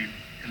increasingly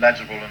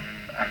illegible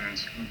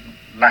and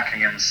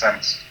lacking in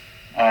sense,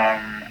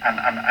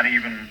 and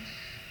even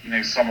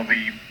some of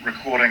the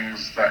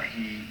recordings that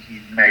he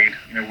made,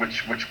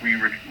 which we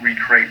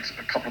recreate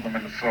a couple of them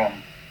in the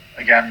film.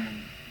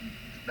 Again,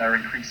 they're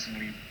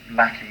increasingly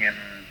lacking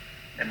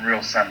in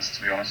real sense,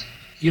 to be honest.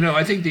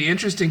 I think the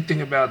interesting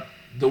thing about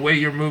the way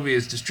your movie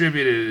is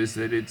distributed is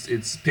that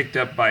it's picked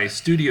up by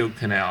Studio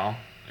Canal,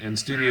 and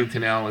Studio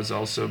Canal is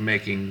also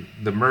making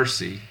The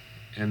Mercy,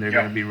 and they're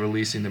going to be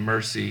releasing The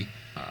Mercy,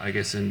 I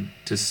guess, in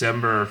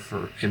December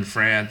in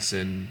France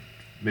and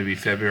maybe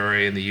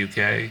February in the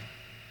UK.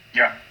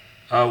 Yeah.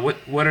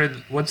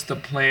 What's the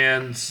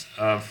plans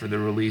for the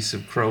release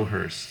of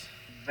Crowhurst?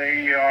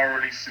 They are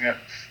releasing it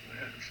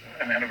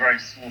in a very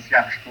small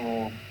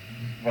theatrical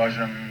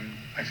version,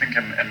 I think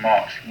in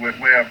March. They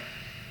are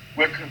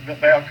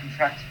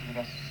contracted with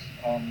us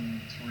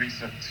to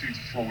release it 2 to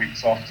 4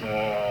 weeks after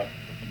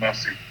the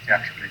Mercy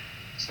theatrically.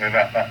 So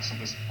that's at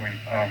this point,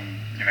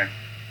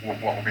 what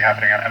will be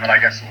happening, and then I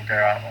guess it will go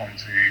out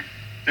onto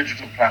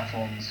digital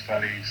platforms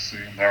fairly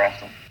soon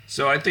thereafter.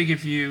 So I think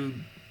if you're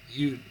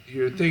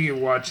thinking of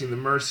watching The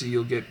Mercy,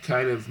 you'll get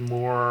kind of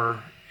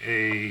more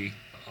a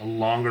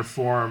longer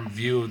form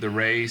view of the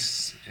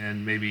race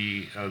and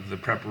maybe of the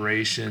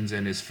preparations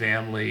and his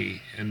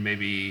family, and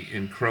maybe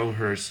in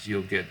Crowhurst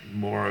you'll get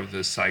more of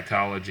the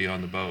psychology on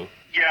the boat.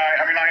 Yeah,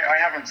 I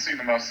haven't seen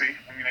The Mercy.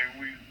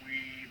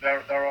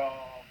 There are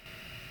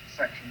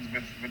sections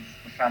with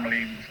the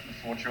family, the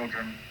 4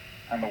 children,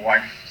 and the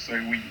wife, so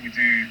we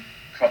do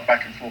cut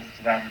back and forth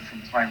to them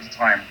from time to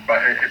time.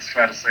 But it's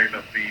fair to say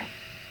that the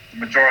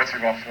majority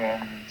of our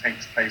film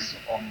takes place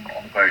on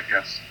the boat,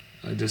 yes.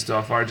 Just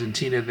off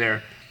Argentina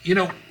there.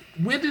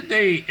 When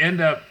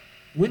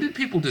did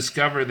people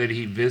discover that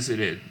he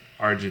visited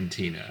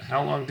Argentina?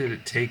 How long did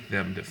it take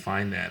them to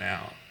find that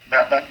out?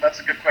 That's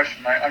a good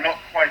question. I'm not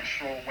quite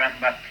sure when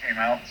that came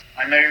out.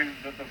 I know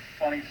that the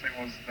funny thing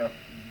was that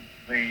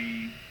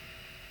they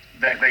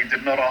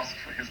did not ask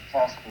for his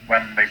passport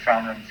when they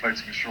found him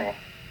floating ashore,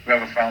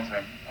 whoever found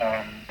him.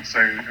 So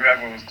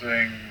whoever was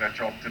doing their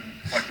job didn't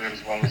quite do it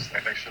as well as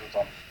they should have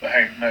done. But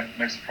hey,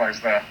 no surprise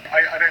there.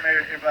 I don't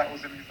know if that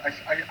was in his...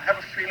 I have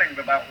a feeling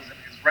that was in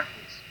his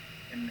records,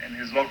 in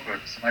his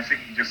logbooks, and I think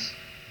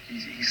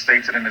he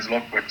stated in his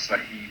logbooks that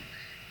he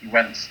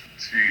went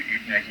to,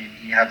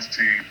 he had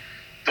to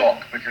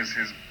dock because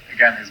his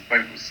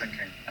boat was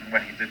sinking, and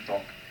when he did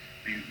dock,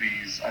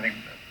 these I think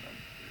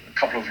a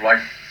couple of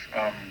life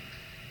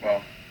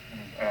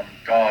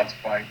guards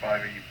by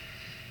the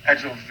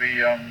edge of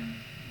the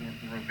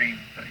ravine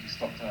that he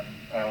stopped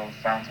and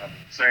found him.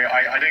 So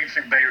I don't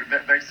think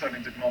they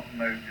certainly did not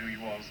know who he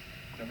was.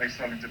 That they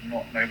certainly did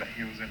not know that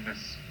he was in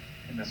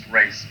this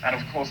race. And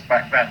of course,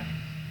 back then,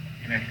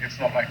 it's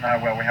not like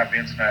now where we have the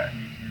internet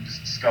and you can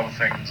just discover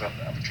things at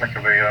the click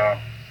of a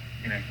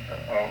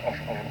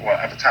or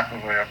at the tap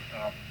of a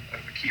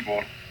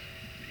keyboard.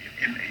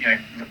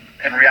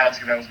 In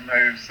reality, there was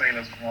no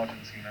sailors from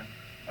Argentina.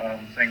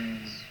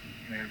 Things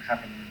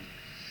happened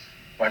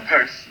by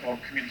post, or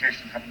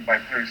communications happened by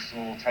post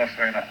or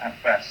telephone at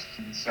best.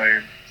 And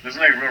so there's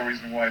no real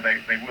reason why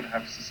they would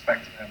have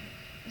suspected him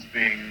as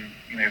being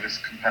this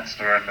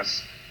competitor in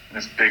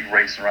this big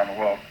race around the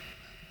world.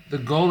 The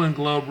Golden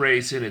Globe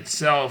race in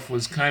itself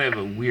was kind of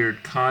a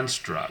weird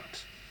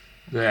construct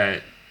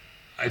that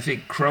I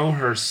think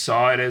Crowhurst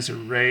saw it as a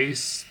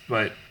race,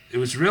 but it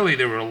was really,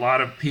 there were a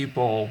lot of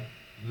people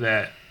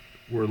that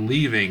were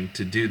leaving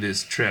to do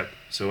this trip.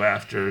 So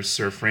after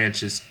Sir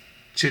Francis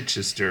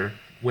Chichester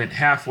went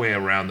halfway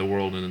around the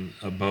world in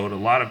a boat, a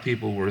lot of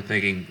people were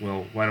thinking,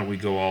 well, why don't we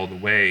go all the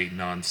way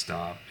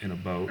nonstop in a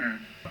boat?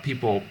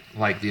 People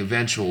like the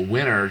eventual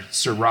winner,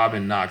 Sir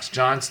Robin Knox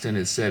Johnston,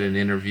 has said in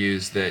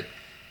interviews that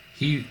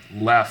he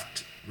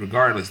left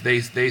regardless, they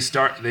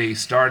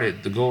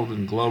started the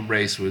Golden Globe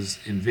race was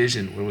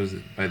envisioned. What was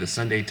it, by the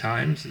Sunday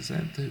Times? Is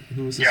that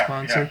who was the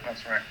sponsor? Yeah,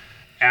 that's right.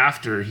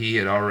 After he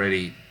had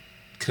already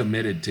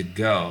committed to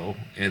go,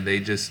 and they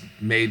just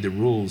made the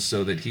rules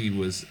so that he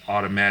was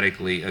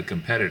automatically a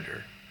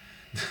competitor.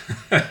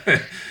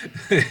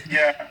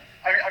 Yeah,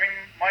 I mean,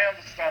 my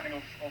understanding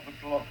of the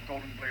Golden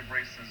Globe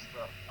race is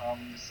that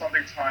the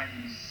Sunday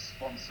Times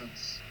sponsored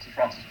Sir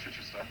Francis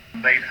Chichester.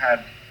 They'd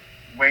had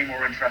way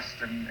more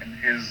interest in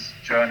his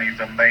journey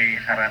than they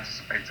had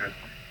anticipated.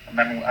 And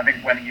then I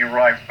think when he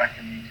arrived back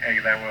in the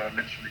UK, there were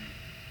literally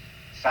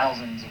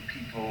thousands of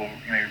people,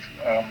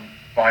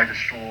 by the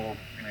shore,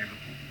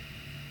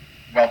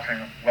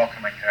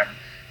 welcoming him.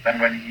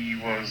 Then when he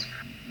was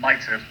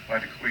knighted by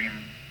the Queen,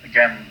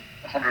 again,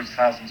 hundreds of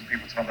thousands of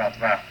people turned out to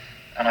that.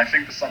 And I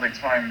think the Sunday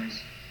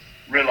Times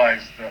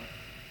realized that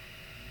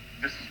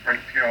this was great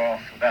PR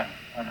for them.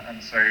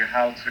 And so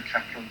how to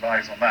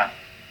capitalize on that,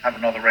 have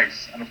another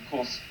race. And of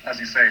course, as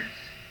you say,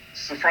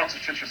 Sir Francis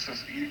Chichester,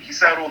 he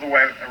sailed all the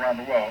way around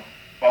the world,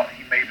 but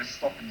he made a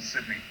stop in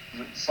Sydney.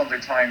 The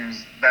Sunday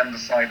Times then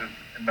decided,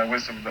 in their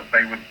wisdom, that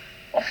they would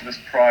offer this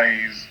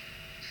prize.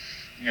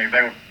 They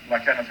would,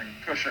 like anything,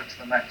 push it to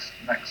the next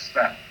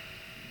step.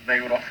 They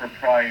would offer a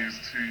prize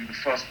to the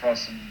first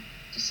person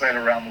to sail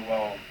around the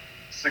world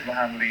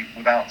single-handedly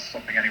without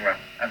stopping anywhere.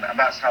 And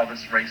that's how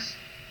this race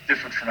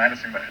differed from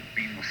anything that had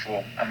been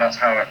before. And that's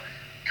how it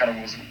kind of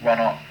was run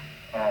up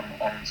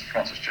on Sir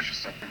Francis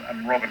Chichester.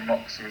 And Robin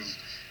Knox was,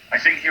 I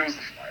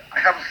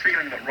have a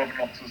feeling that Robin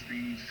Knox was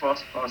the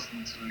first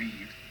person to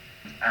lead,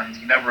 and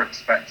he never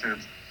expected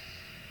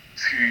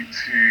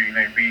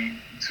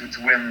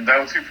to win. There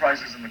were two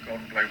prizes in the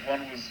Golden Globe.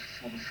 One was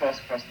for the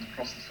first person to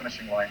cross the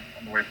finishing line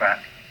on the way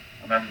back,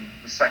 and then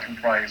the second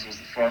prize was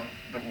the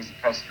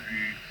person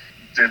who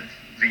did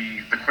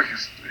the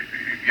quickest,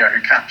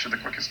 who captured the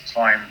quickest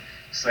time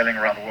sailing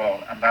around the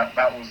world, and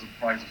that was a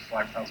prize of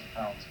 £5,000,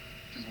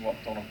 which is what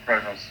Donald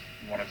Crowhurst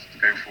wanted to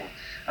go for.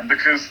 And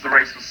because the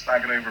race was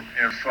staggered over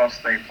a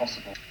first day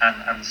possible,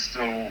 and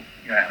still,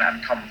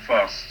 and come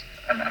first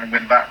and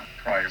win that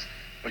prize.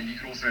 But you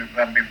could also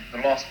then be the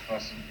last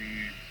person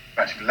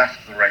who actually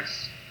left the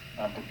race.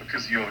 But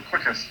because you're the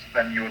quickest,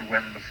 then you would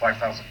win the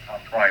 £5,000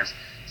 prize.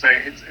 So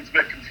it's a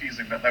bit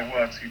confusing that there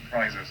were two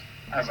prizes.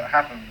 As it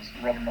happens,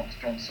 Robin Knox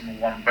Johnson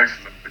won both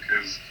of them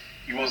because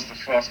he was the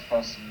first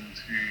person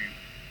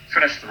to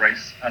finish the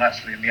race, and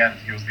actually in the end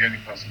he was the only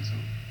person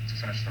to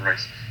finish the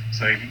race.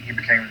 So he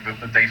became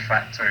the de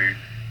facto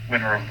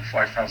winner of the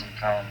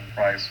 £5,000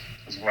 prize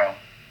as well.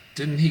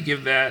 Didn't he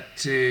give that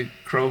to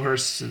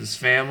Crowhurst's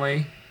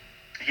family?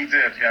 He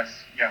did,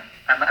 yes, yeah.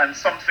 And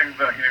something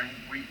that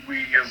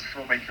we as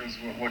filmmakers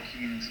were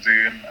keen to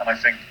do, and I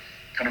think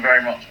kind of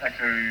very much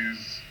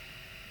echoes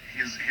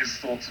his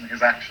thoughts and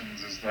his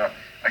actions, is that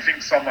I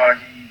think somewhere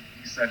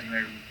he said,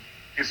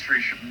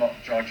 history should not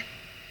judge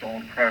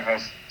Donald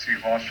Crowhurst too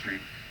harshly,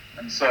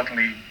 and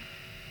certainly,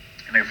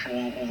 for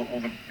all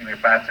the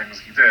bad things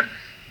he did,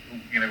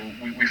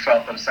 we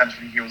felt that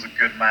essentially he was a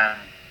good man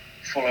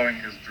following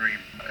his dream,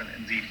 and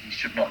indeed he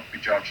should not be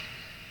judged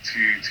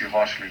too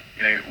harshly.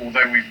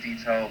 Although we've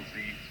detailed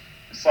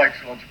the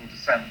psychological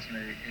descent,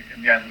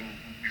 in the end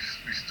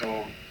we've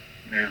still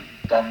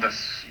done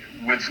this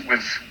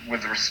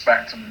with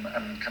respect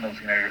and kind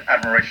of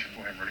admiration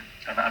for him, really,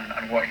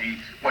 and what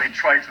he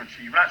tried to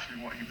achieve, and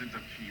actually what he did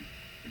achieve,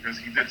 because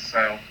he did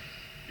sail.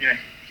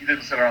 He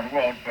didn't sail around the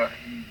world, but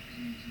he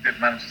did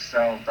manage to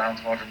sail down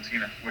to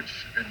Argentina,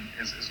 which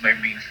is no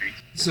mean feat.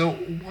 So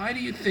why do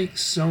you think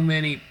so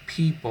many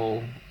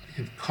people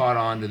have caught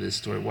on to this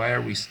story? Why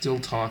are we still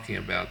talking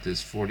about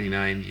this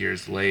 49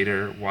 years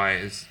later? Why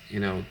is,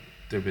 there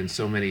have been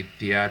so many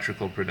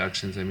theatrical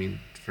productions? I mean,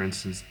 for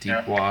instance,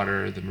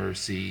 Deepwater, The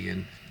Mercy,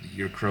 and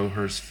your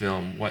Crowhurst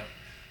film.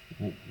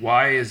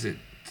 Why is it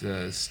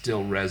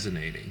still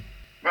resonating?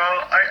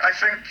 Well, I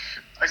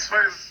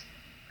suppose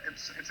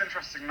it's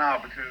interesting now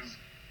because,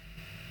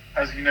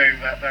 as you know,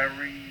 that they're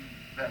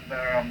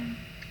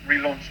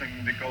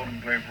relaunching the Golden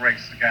Globe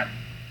race again,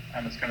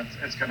 and it's going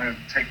to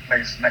take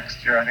place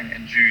next year, I think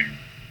in June.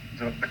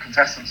 The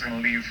contestants are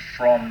going to leave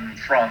from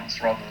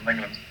France rather than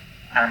England,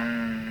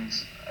 and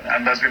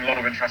there's been a lot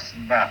of interest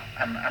in that.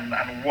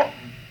 And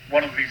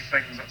one of the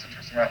things that's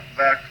interesting about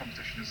their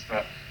competition is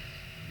that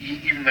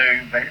even though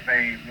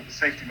the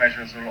safety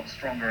measures are a lot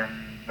stronger,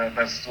 and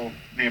there's still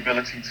the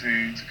ability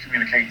to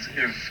communicate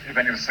if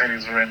any of the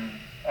sailors are in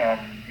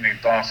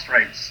dire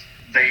straits.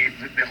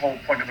 The whole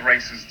point of the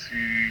race is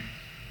to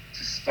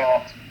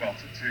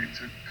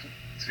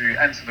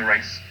enter the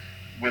race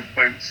with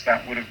boats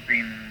that would have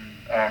been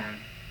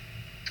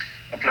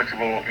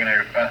applicable,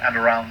 and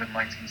around in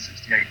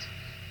 1968.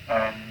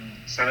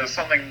 So there's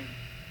something,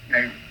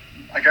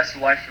 I guess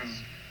life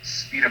has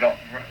speeded up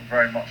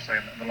very much so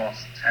in the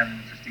last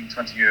 10, 15,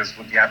 20 years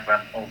with the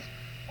advent of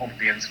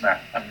the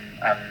internet,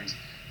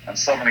 and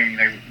suddenly,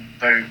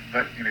 though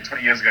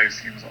 20 years ago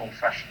seems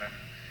old-fashioned, and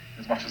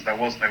as much as there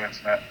was no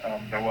internet,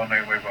 there were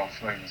no mobile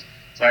phones.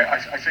 So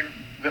I think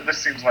that this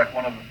seems like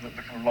one of the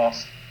kind of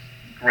last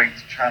great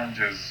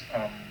challenges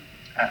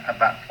at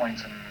that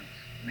point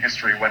in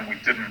history when we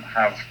didn't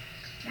have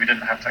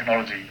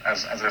technology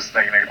as is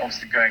today.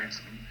 Obviously going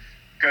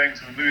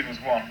to the moon was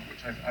one,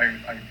 which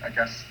I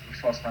guess the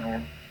first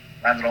man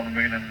landed on the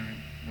moon in,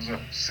 was it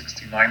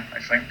 69, I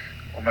think,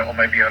 or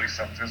maybe early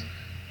 70s.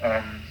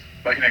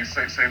 But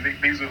so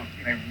these are,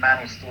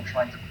 man was still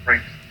trying to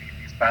break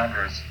these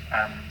boundaries,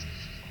 and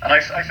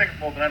I think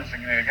more than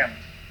anything, again,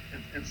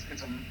 it's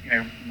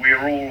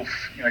we're all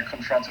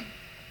confronted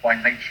by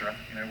nature,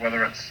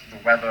 whether it's the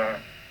weather,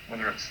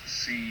 whether it's the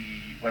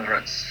sea, whether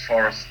it's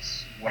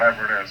forests,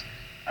 whatever it is,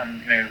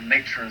 and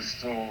nature is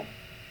still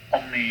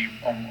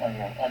omnipotent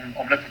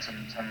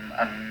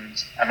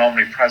and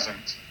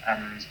omnipresent,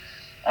 and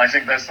I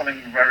think there's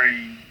something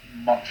very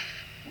much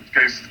which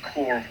goes to the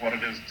core of what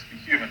it is to be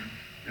human,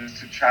 is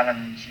to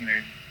challenge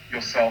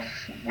yourself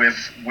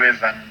with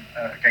and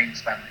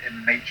against and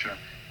in nature,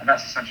 and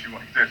that's essentially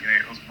what he did.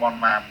 It was one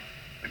man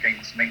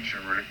against nature,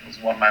 really. It was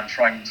one man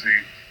trying to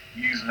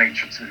use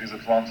nature to his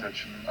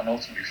advantage and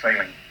ultimately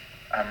failing.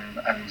 And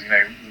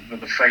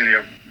the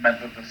failure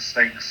meant that the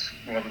stakes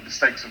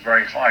are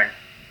very high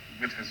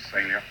with his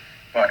failure.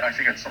 But I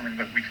think it's something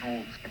that we can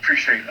all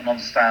appreciate and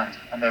understand.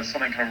 And there's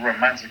something kind of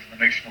romantic in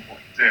the notion of what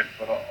he did,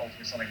 but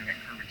ultimately something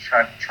incredibly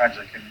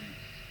tragic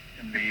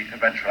in the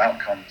eventual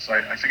outcome. So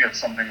I think it's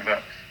something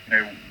that,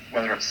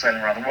 whether it's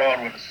sailing around the world,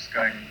 whether it's just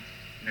going,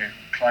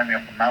 climbing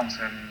up a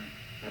mountain,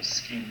 or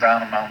skiing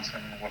down a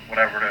mountain,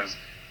 whatever it is,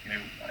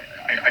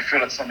 I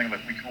feel it's something that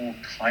we can all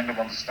kind of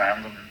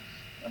understand,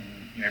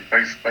 and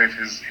both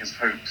his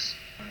hopes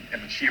in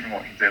achieving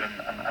what he did,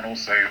 and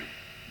also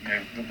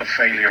the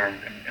failure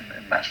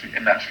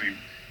in actually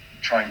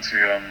trying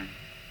to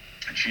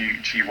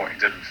achieve what he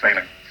did and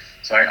failing.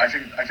 So I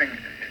think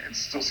it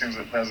still seems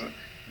that there's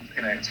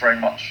it's very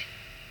much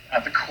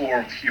at the core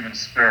of the human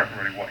spirit,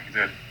 really, what he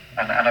did.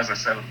 And as I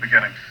said at the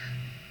beginning,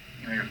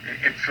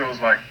 it feels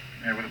like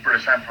with the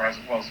British Empire as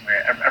it was,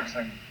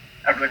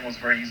 everything was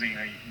very easy.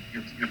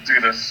 You'd do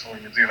this or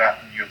you'd do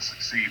that and you'd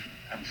succeed,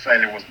 and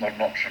failure was not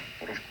an option.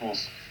 But of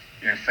course,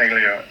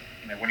 failure,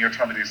 when you're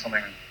trying to do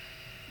something,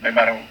 no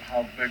matter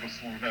how big or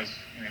small it is,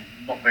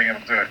 not being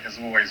able to do it is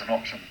always an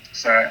option.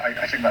 So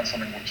I think that's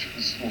something which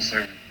is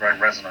also very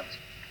resonant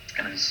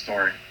in his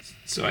story.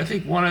 So I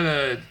think one of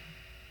the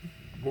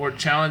more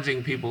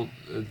challenging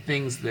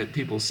things that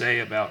people say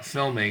about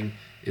filming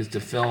is to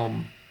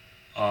film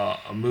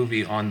a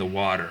movie on the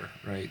water,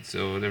 right?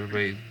 So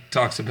everybody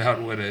talks about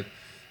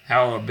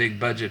how a big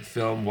budget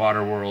film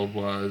Waterworld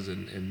was,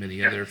 and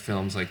many other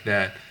films like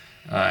that.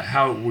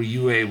 How were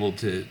you able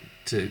to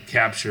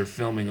capture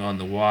filming on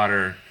the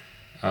water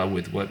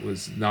with what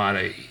was not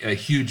a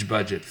huge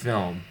budget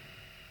film?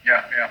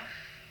 Yeah.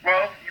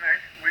 Well,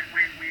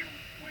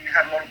 we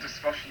had a lot of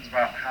discussions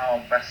about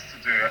how best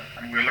to do it,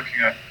 and we were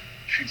looking at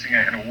shooting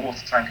it in a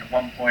water tank at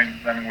one point.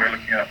 Then we were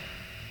looking at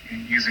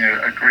using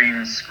a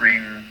green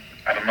screen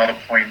at another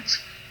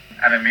point,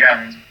 and in the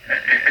end,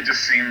 it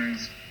just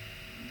seemed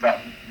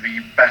that the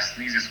best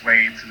and easiest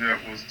way to do it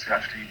was to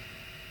actually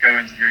go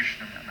into the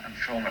ocean and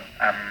film it.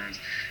 And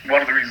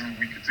one of the reasons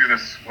we could do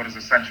this, what is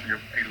essentially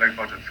a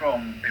low-budget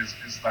film,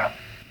 is that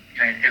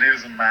it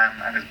is a man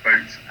and his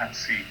boat at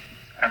sea,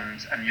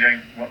 and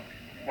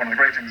one of the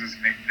great things is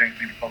you don't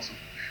need lots of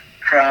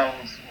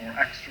crowds or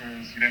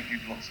extras. You don't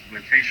need lots of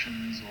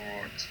locations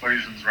or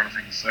explosions or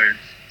anything. So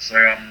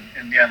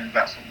in the end,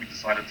 that's what we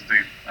decided to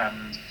do,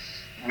 and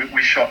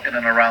we shot in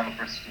and around the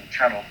Bristol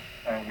Channel,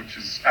 which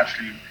is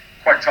actually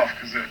quite tough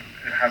because it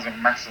has a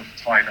massive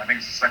tide. I think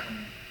it's the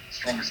second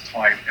strongest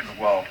tide in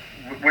the world,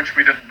 which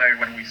we didn't know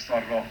when we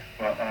started off.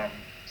 But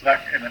so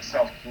that in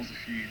itself caused a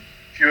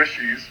few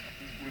issues.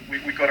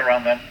 We got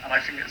around them, and I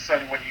think it's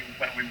certainly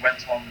when we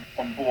went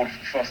on board for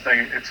the first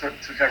day, it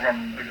took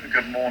everyone a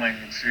good morning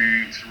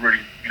to really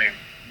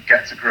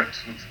get to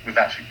grips with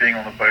actually being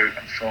on the boat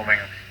and filming.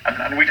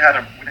 And we'd had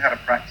a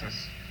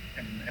practice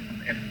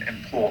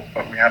in port,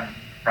 but we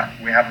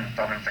hadn't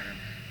done anything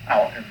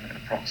out in the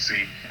proper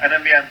sea. And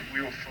in the end,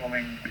 we were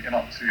filming in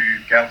up to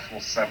gale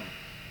force 7.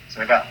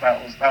 So that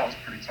was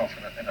pretty tough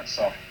in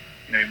itself.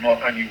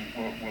 Not only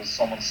was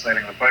someone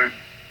sailing the boat,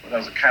 but there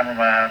was a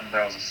cameraman,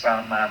 there was a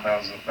sound man, there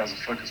was a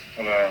focus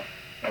puller,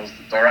 there was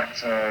the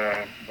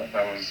director,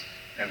 there was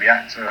the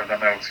actor, then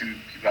there were 2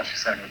 people actually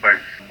sailing the boat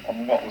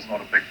on what was not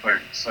a big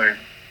boat. So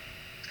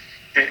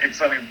it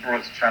certainly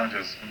brought its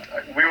challenges.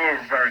 And we were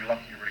very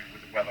lucky, really,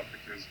 with the weather,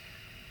 because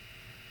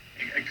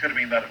it could have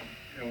been that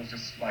it was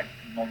just like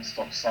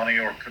non-stop sunny,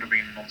 or it could have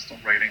been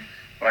non-stop raining.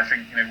 But I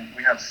think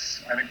we had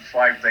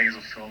 5 days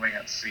of filming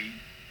at sea,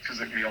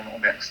 physically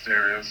on the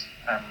exteriors,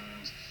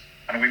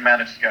 and we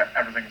managed to get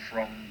everything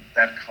from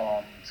dead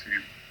calm to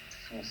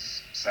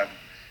force 7.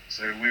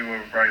 So we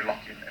were very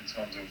lucky in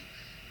terms of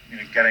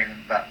getting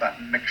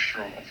that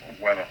mixture of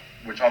weather,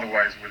 which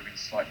otherwise would have been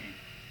slightly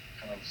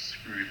kind of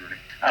screwed, really.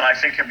 And I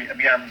think in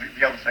the end,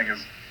 the other thing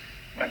is,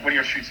 when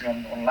you're shooting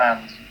on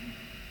land,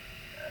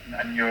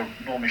 and you're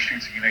normally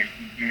shooting,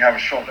 you have a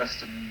shot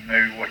list and you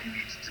know what you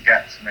need to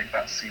get to make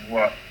that scene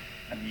work,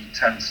 and you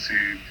tend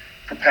to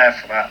prepare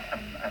for that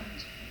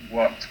and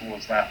work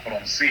towards that. But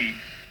on sea,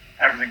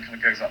 everything kind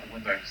of goes out the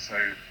window. So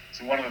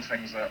one of the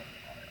things that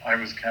I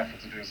was careful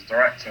to do as a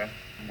director,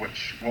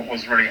 what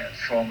was really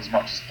film as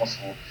much as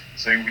possible.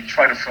 So we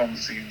try to film the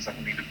scenes that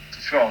we needed to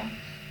film,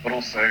 but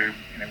also,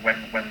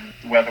 when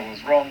the weather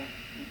was wrong,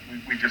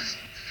 we just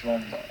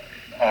filmed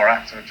our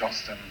actor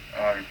Justin,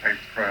 who played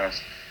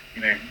Crowhurst,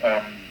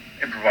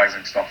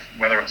 improvising stuff,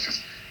 whether it's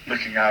just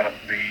looking out at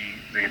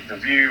the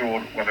view,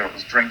 or whether it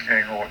was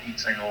drinking or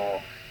eating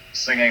or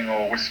singing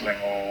or whistling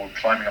or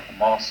climbing up a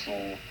mast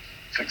or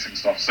fixing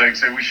stuff. So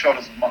we shot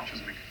as much as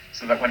we could,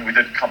 so that when we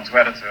did come to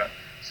edit it,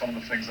 some of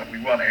the things that we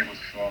weren't able to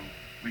film,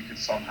 we could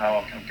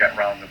somehow kind of get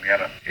around in the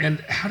edit.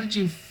 And how did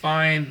you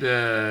find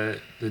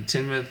the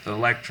Teignmouth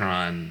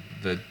Electron,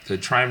 the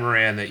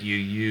trimaran that you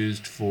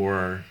used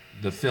for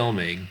the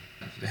filming?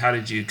 How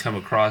did you come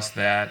across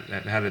that?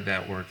 And how did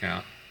that work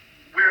out?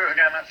 We were,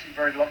 again, actually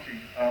very lucky,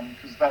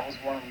 because that was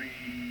one of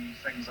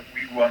the things that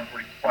we weren't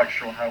really quite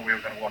sure how we were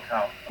going to work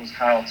out, was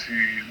how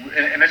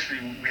to... Initially,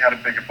 we had a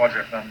bigger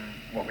budget than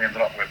what we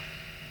ended up with,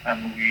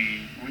 and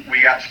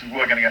we actually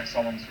were going to get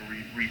someone to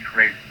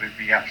recreate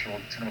the actual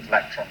Teignmouth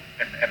Electron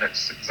in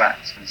its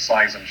exact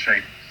size and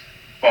shape.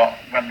 But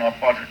when our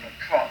budget got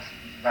cut,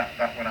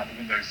 that went out the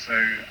window. So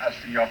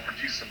actually our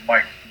producer,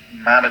 Mike,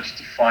 managed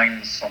to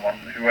find someone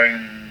who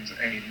owned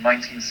a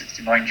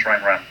 1969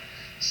 Trimaran.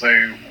 So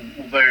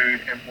although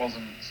it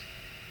wasn't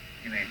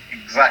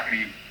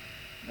exactly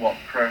what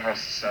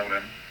Crowhurst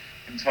sailed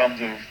in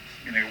terms of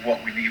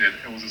what we needed,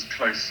 it was as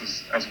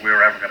close as we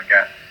were ever going to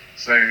get.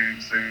 So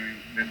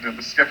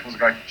the skipper was a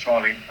guy called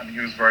Charlie, and he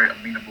was very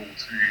amenable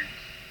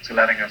to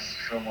letting us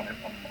film on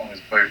his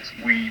boat.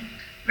 We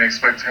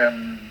spoke to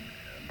him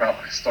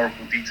about the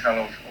historical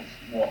detail of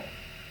what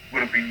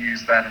would have been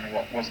used then and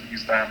what wasn't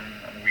used then,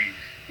 and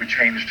we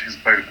changed his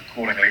boat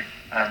accordingly,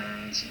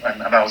 and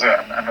that was it.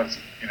 And that's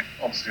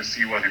obviously a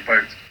seaworthy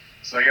boat.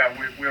 So yeah,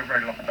 we were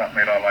very lucky. That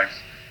made our lives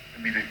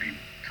immediately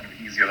kind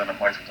of easier than it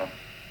might have done.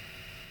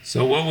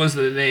 So what was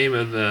the name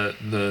of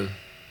the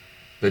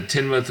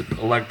Teignmouth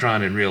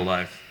Electron in real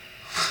life?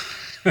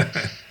 Good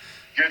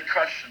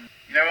question.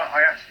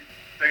 I actually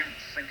don't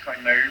think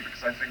I know,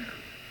 because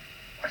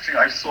I think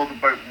I saw the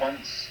boat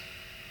once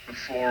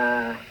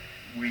before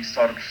we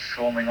started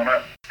filming on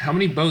it. How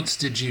many boats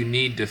did you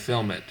need to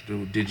film it?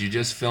 Did you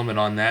just film it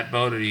on that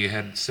boat, or you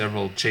had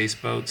several chase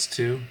boats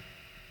too?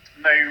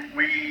 No,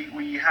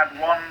 we had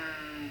one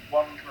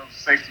kind of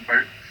safety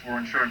boat for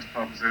insurance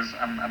purposes,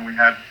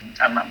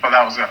 but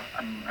that was it.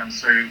 And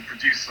so the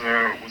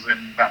producer was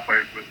in that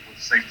boat with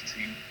the safety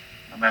team,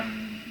 and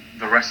then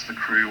the rest of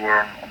the crew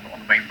were on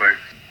the main boat.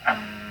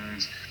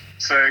 And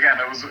so again,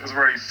 it was a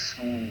very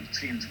small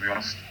team, to be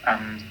honest.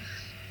 And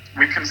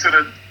we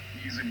considered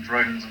using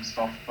drones and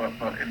stuff,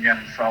 but in the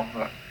end felt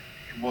that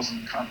it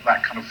wasn't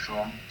that kind of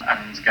film.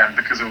 And again,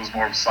 because it was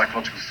more of a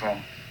psychological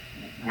film,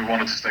 we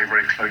wanted to stay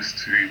very close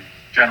to,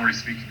 generally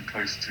speaking,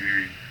 close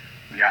to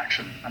the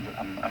action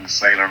and the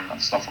sailor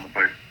and stuff on the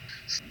boat.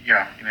 So,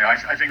 yeah,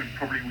 I think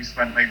probably we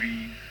spent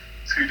maybe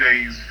 2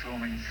 days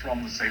filming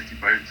from the safety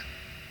boat,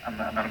 and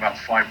then about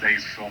 5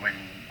 days filming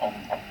on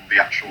the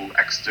actual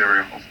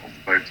exterior of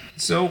the boat.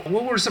 So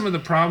what were some of the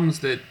problems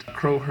that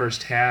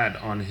Crowhurst had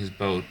on his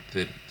boat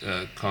that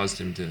caused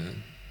him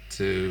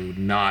to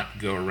not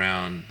go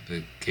around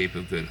the Cape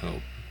of Good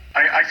Hope?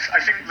 I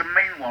think the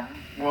main one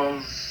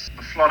was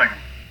the flooding,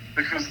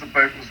 because the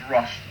boat was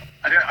rushed.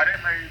 I don't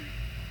know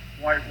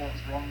why it was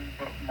wrong,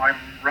 but my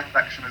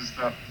recollection is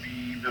that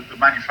the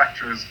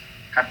manufacturers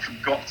had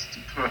forgot to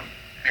put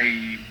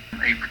a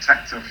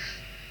protective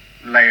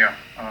layer,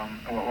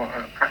 or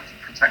a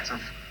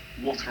protective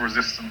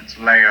water-resistant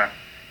layer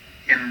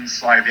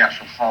inside the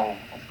actual hull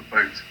of the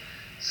boat.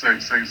 So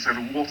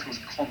the water was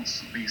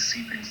constantly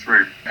seeping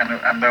through,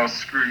 and there were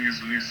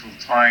screws loose all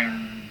the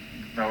time.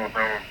 There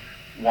were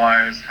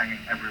wires hanging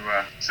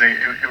everywhere. So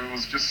it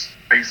was just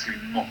basically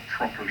not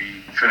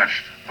properly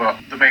finished. But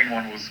the main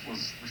one was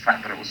the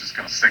fact that it was just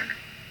going to sink.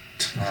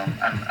 And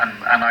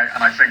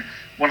I think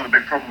one of the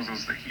big problems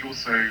was that he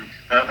also,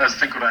 there's a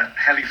thing called a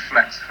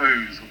Heliflex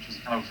hose, which is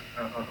kind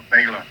of a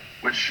bailer,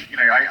 which,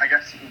 I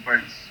guess all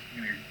boats,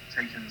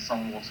 take in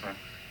some water,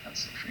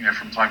 that's,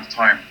 from time to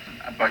time,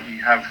 but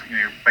you have,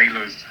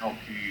 bailers to help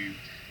you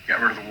get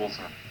rid of the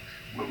water.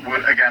 Would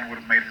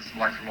have made his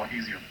life a lot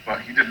easier,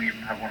 but he didn't even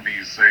have one of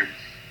these. So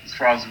as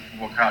far as we can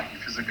work out, he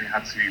physically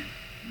had to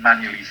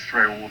manually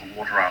throw all the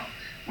water out,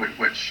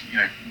 which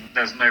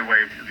there's no way,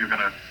 if you're going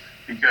to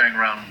be going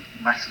around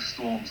massive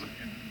storms in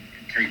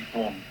Cape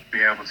Horn,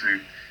 be able to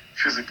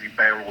physically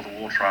bail all the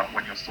water out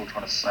when you're still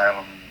trying to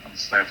sail and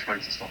stay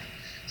afloat and stuff.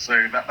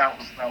 So that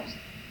was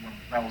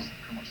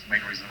pretty much the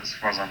main reason, as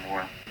far as I'm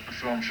aware. The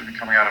film should be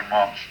coming out in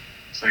March,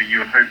 so you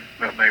would hope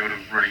that they would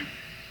have really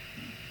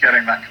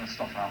getting that kind of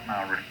stuff out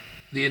now, really.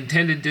 The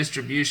intended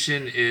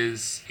distribution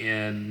is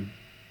in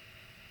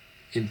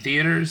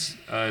theaters,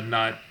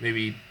 not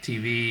maybe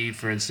TV.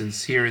 For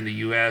instance, here in the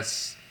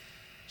U.S.,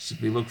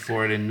 should we look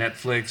for it in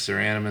Netflix or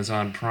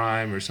Amazon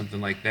Prime or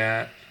something like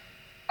that?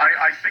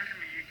 I think in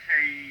the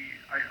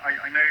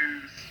UK, I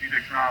know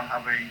Studio Canal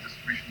have a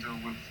distribution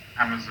deal with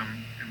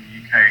Amazon in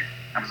the UK,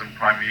 Amazon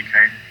Prime in the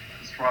UK.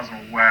 As far as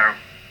I'm aware,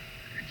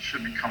 it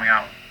should be coming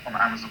out on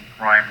Amazon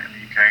Prime in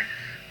the UK.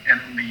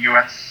 In the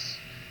US,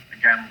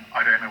 again,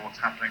 I don't know what's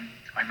happening.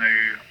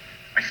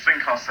 I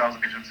think our sales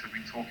agents have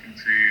been talking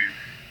to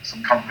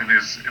some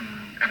companies in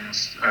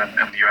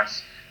the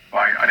US, but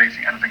I don't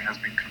think anything has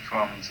been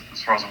confirmed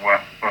as far as I'm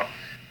aware. But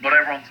not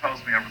everyone tells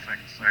me everything,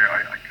 so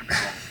I could be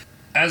wrong.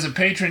 As a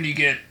patron, you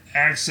get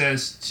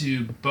access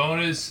to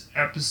bonus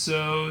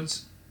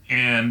episodes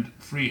and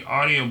free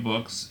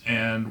audiobooks,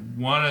 and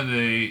one of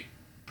the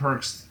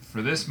perks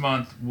for this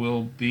month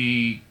will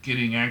be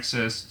getting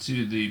access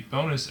to the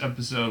bonus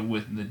episode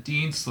with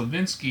Nadine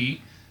Slavinsky.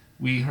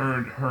 We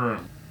heard her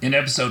in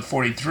episode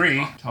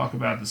 43 talk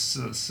about the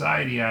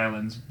Society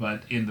Islands,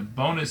 but in the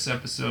bonus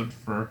episode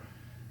for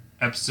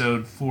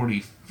episode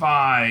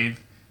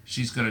 45,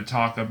 she's going to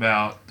talk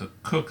about the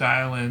Cook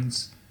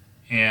Islands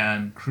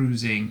and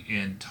cruising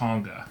in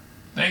Tonga.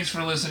 Thanks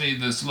for listening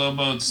to the Slow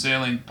Boat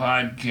Sailing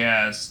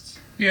Podcast.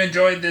 If you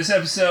enjoyed this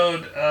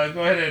episode,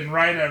 go ahead and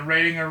write a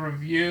rating or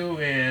review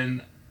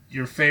in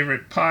your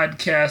favorite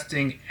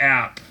podcasting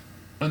app.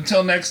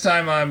 Until next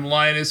time, I'm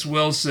Linus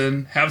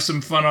Wilson. Have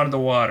some fun on the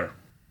water.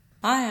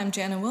 Hi, I'm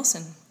Jana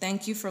Wilson.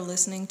 Thank you for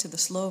listening to the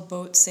Slow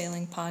Boat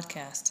Sailing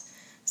Podcast.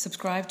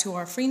 Subscribe to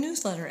our free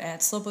newsletter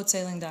at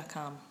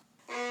slowboatsailing.com.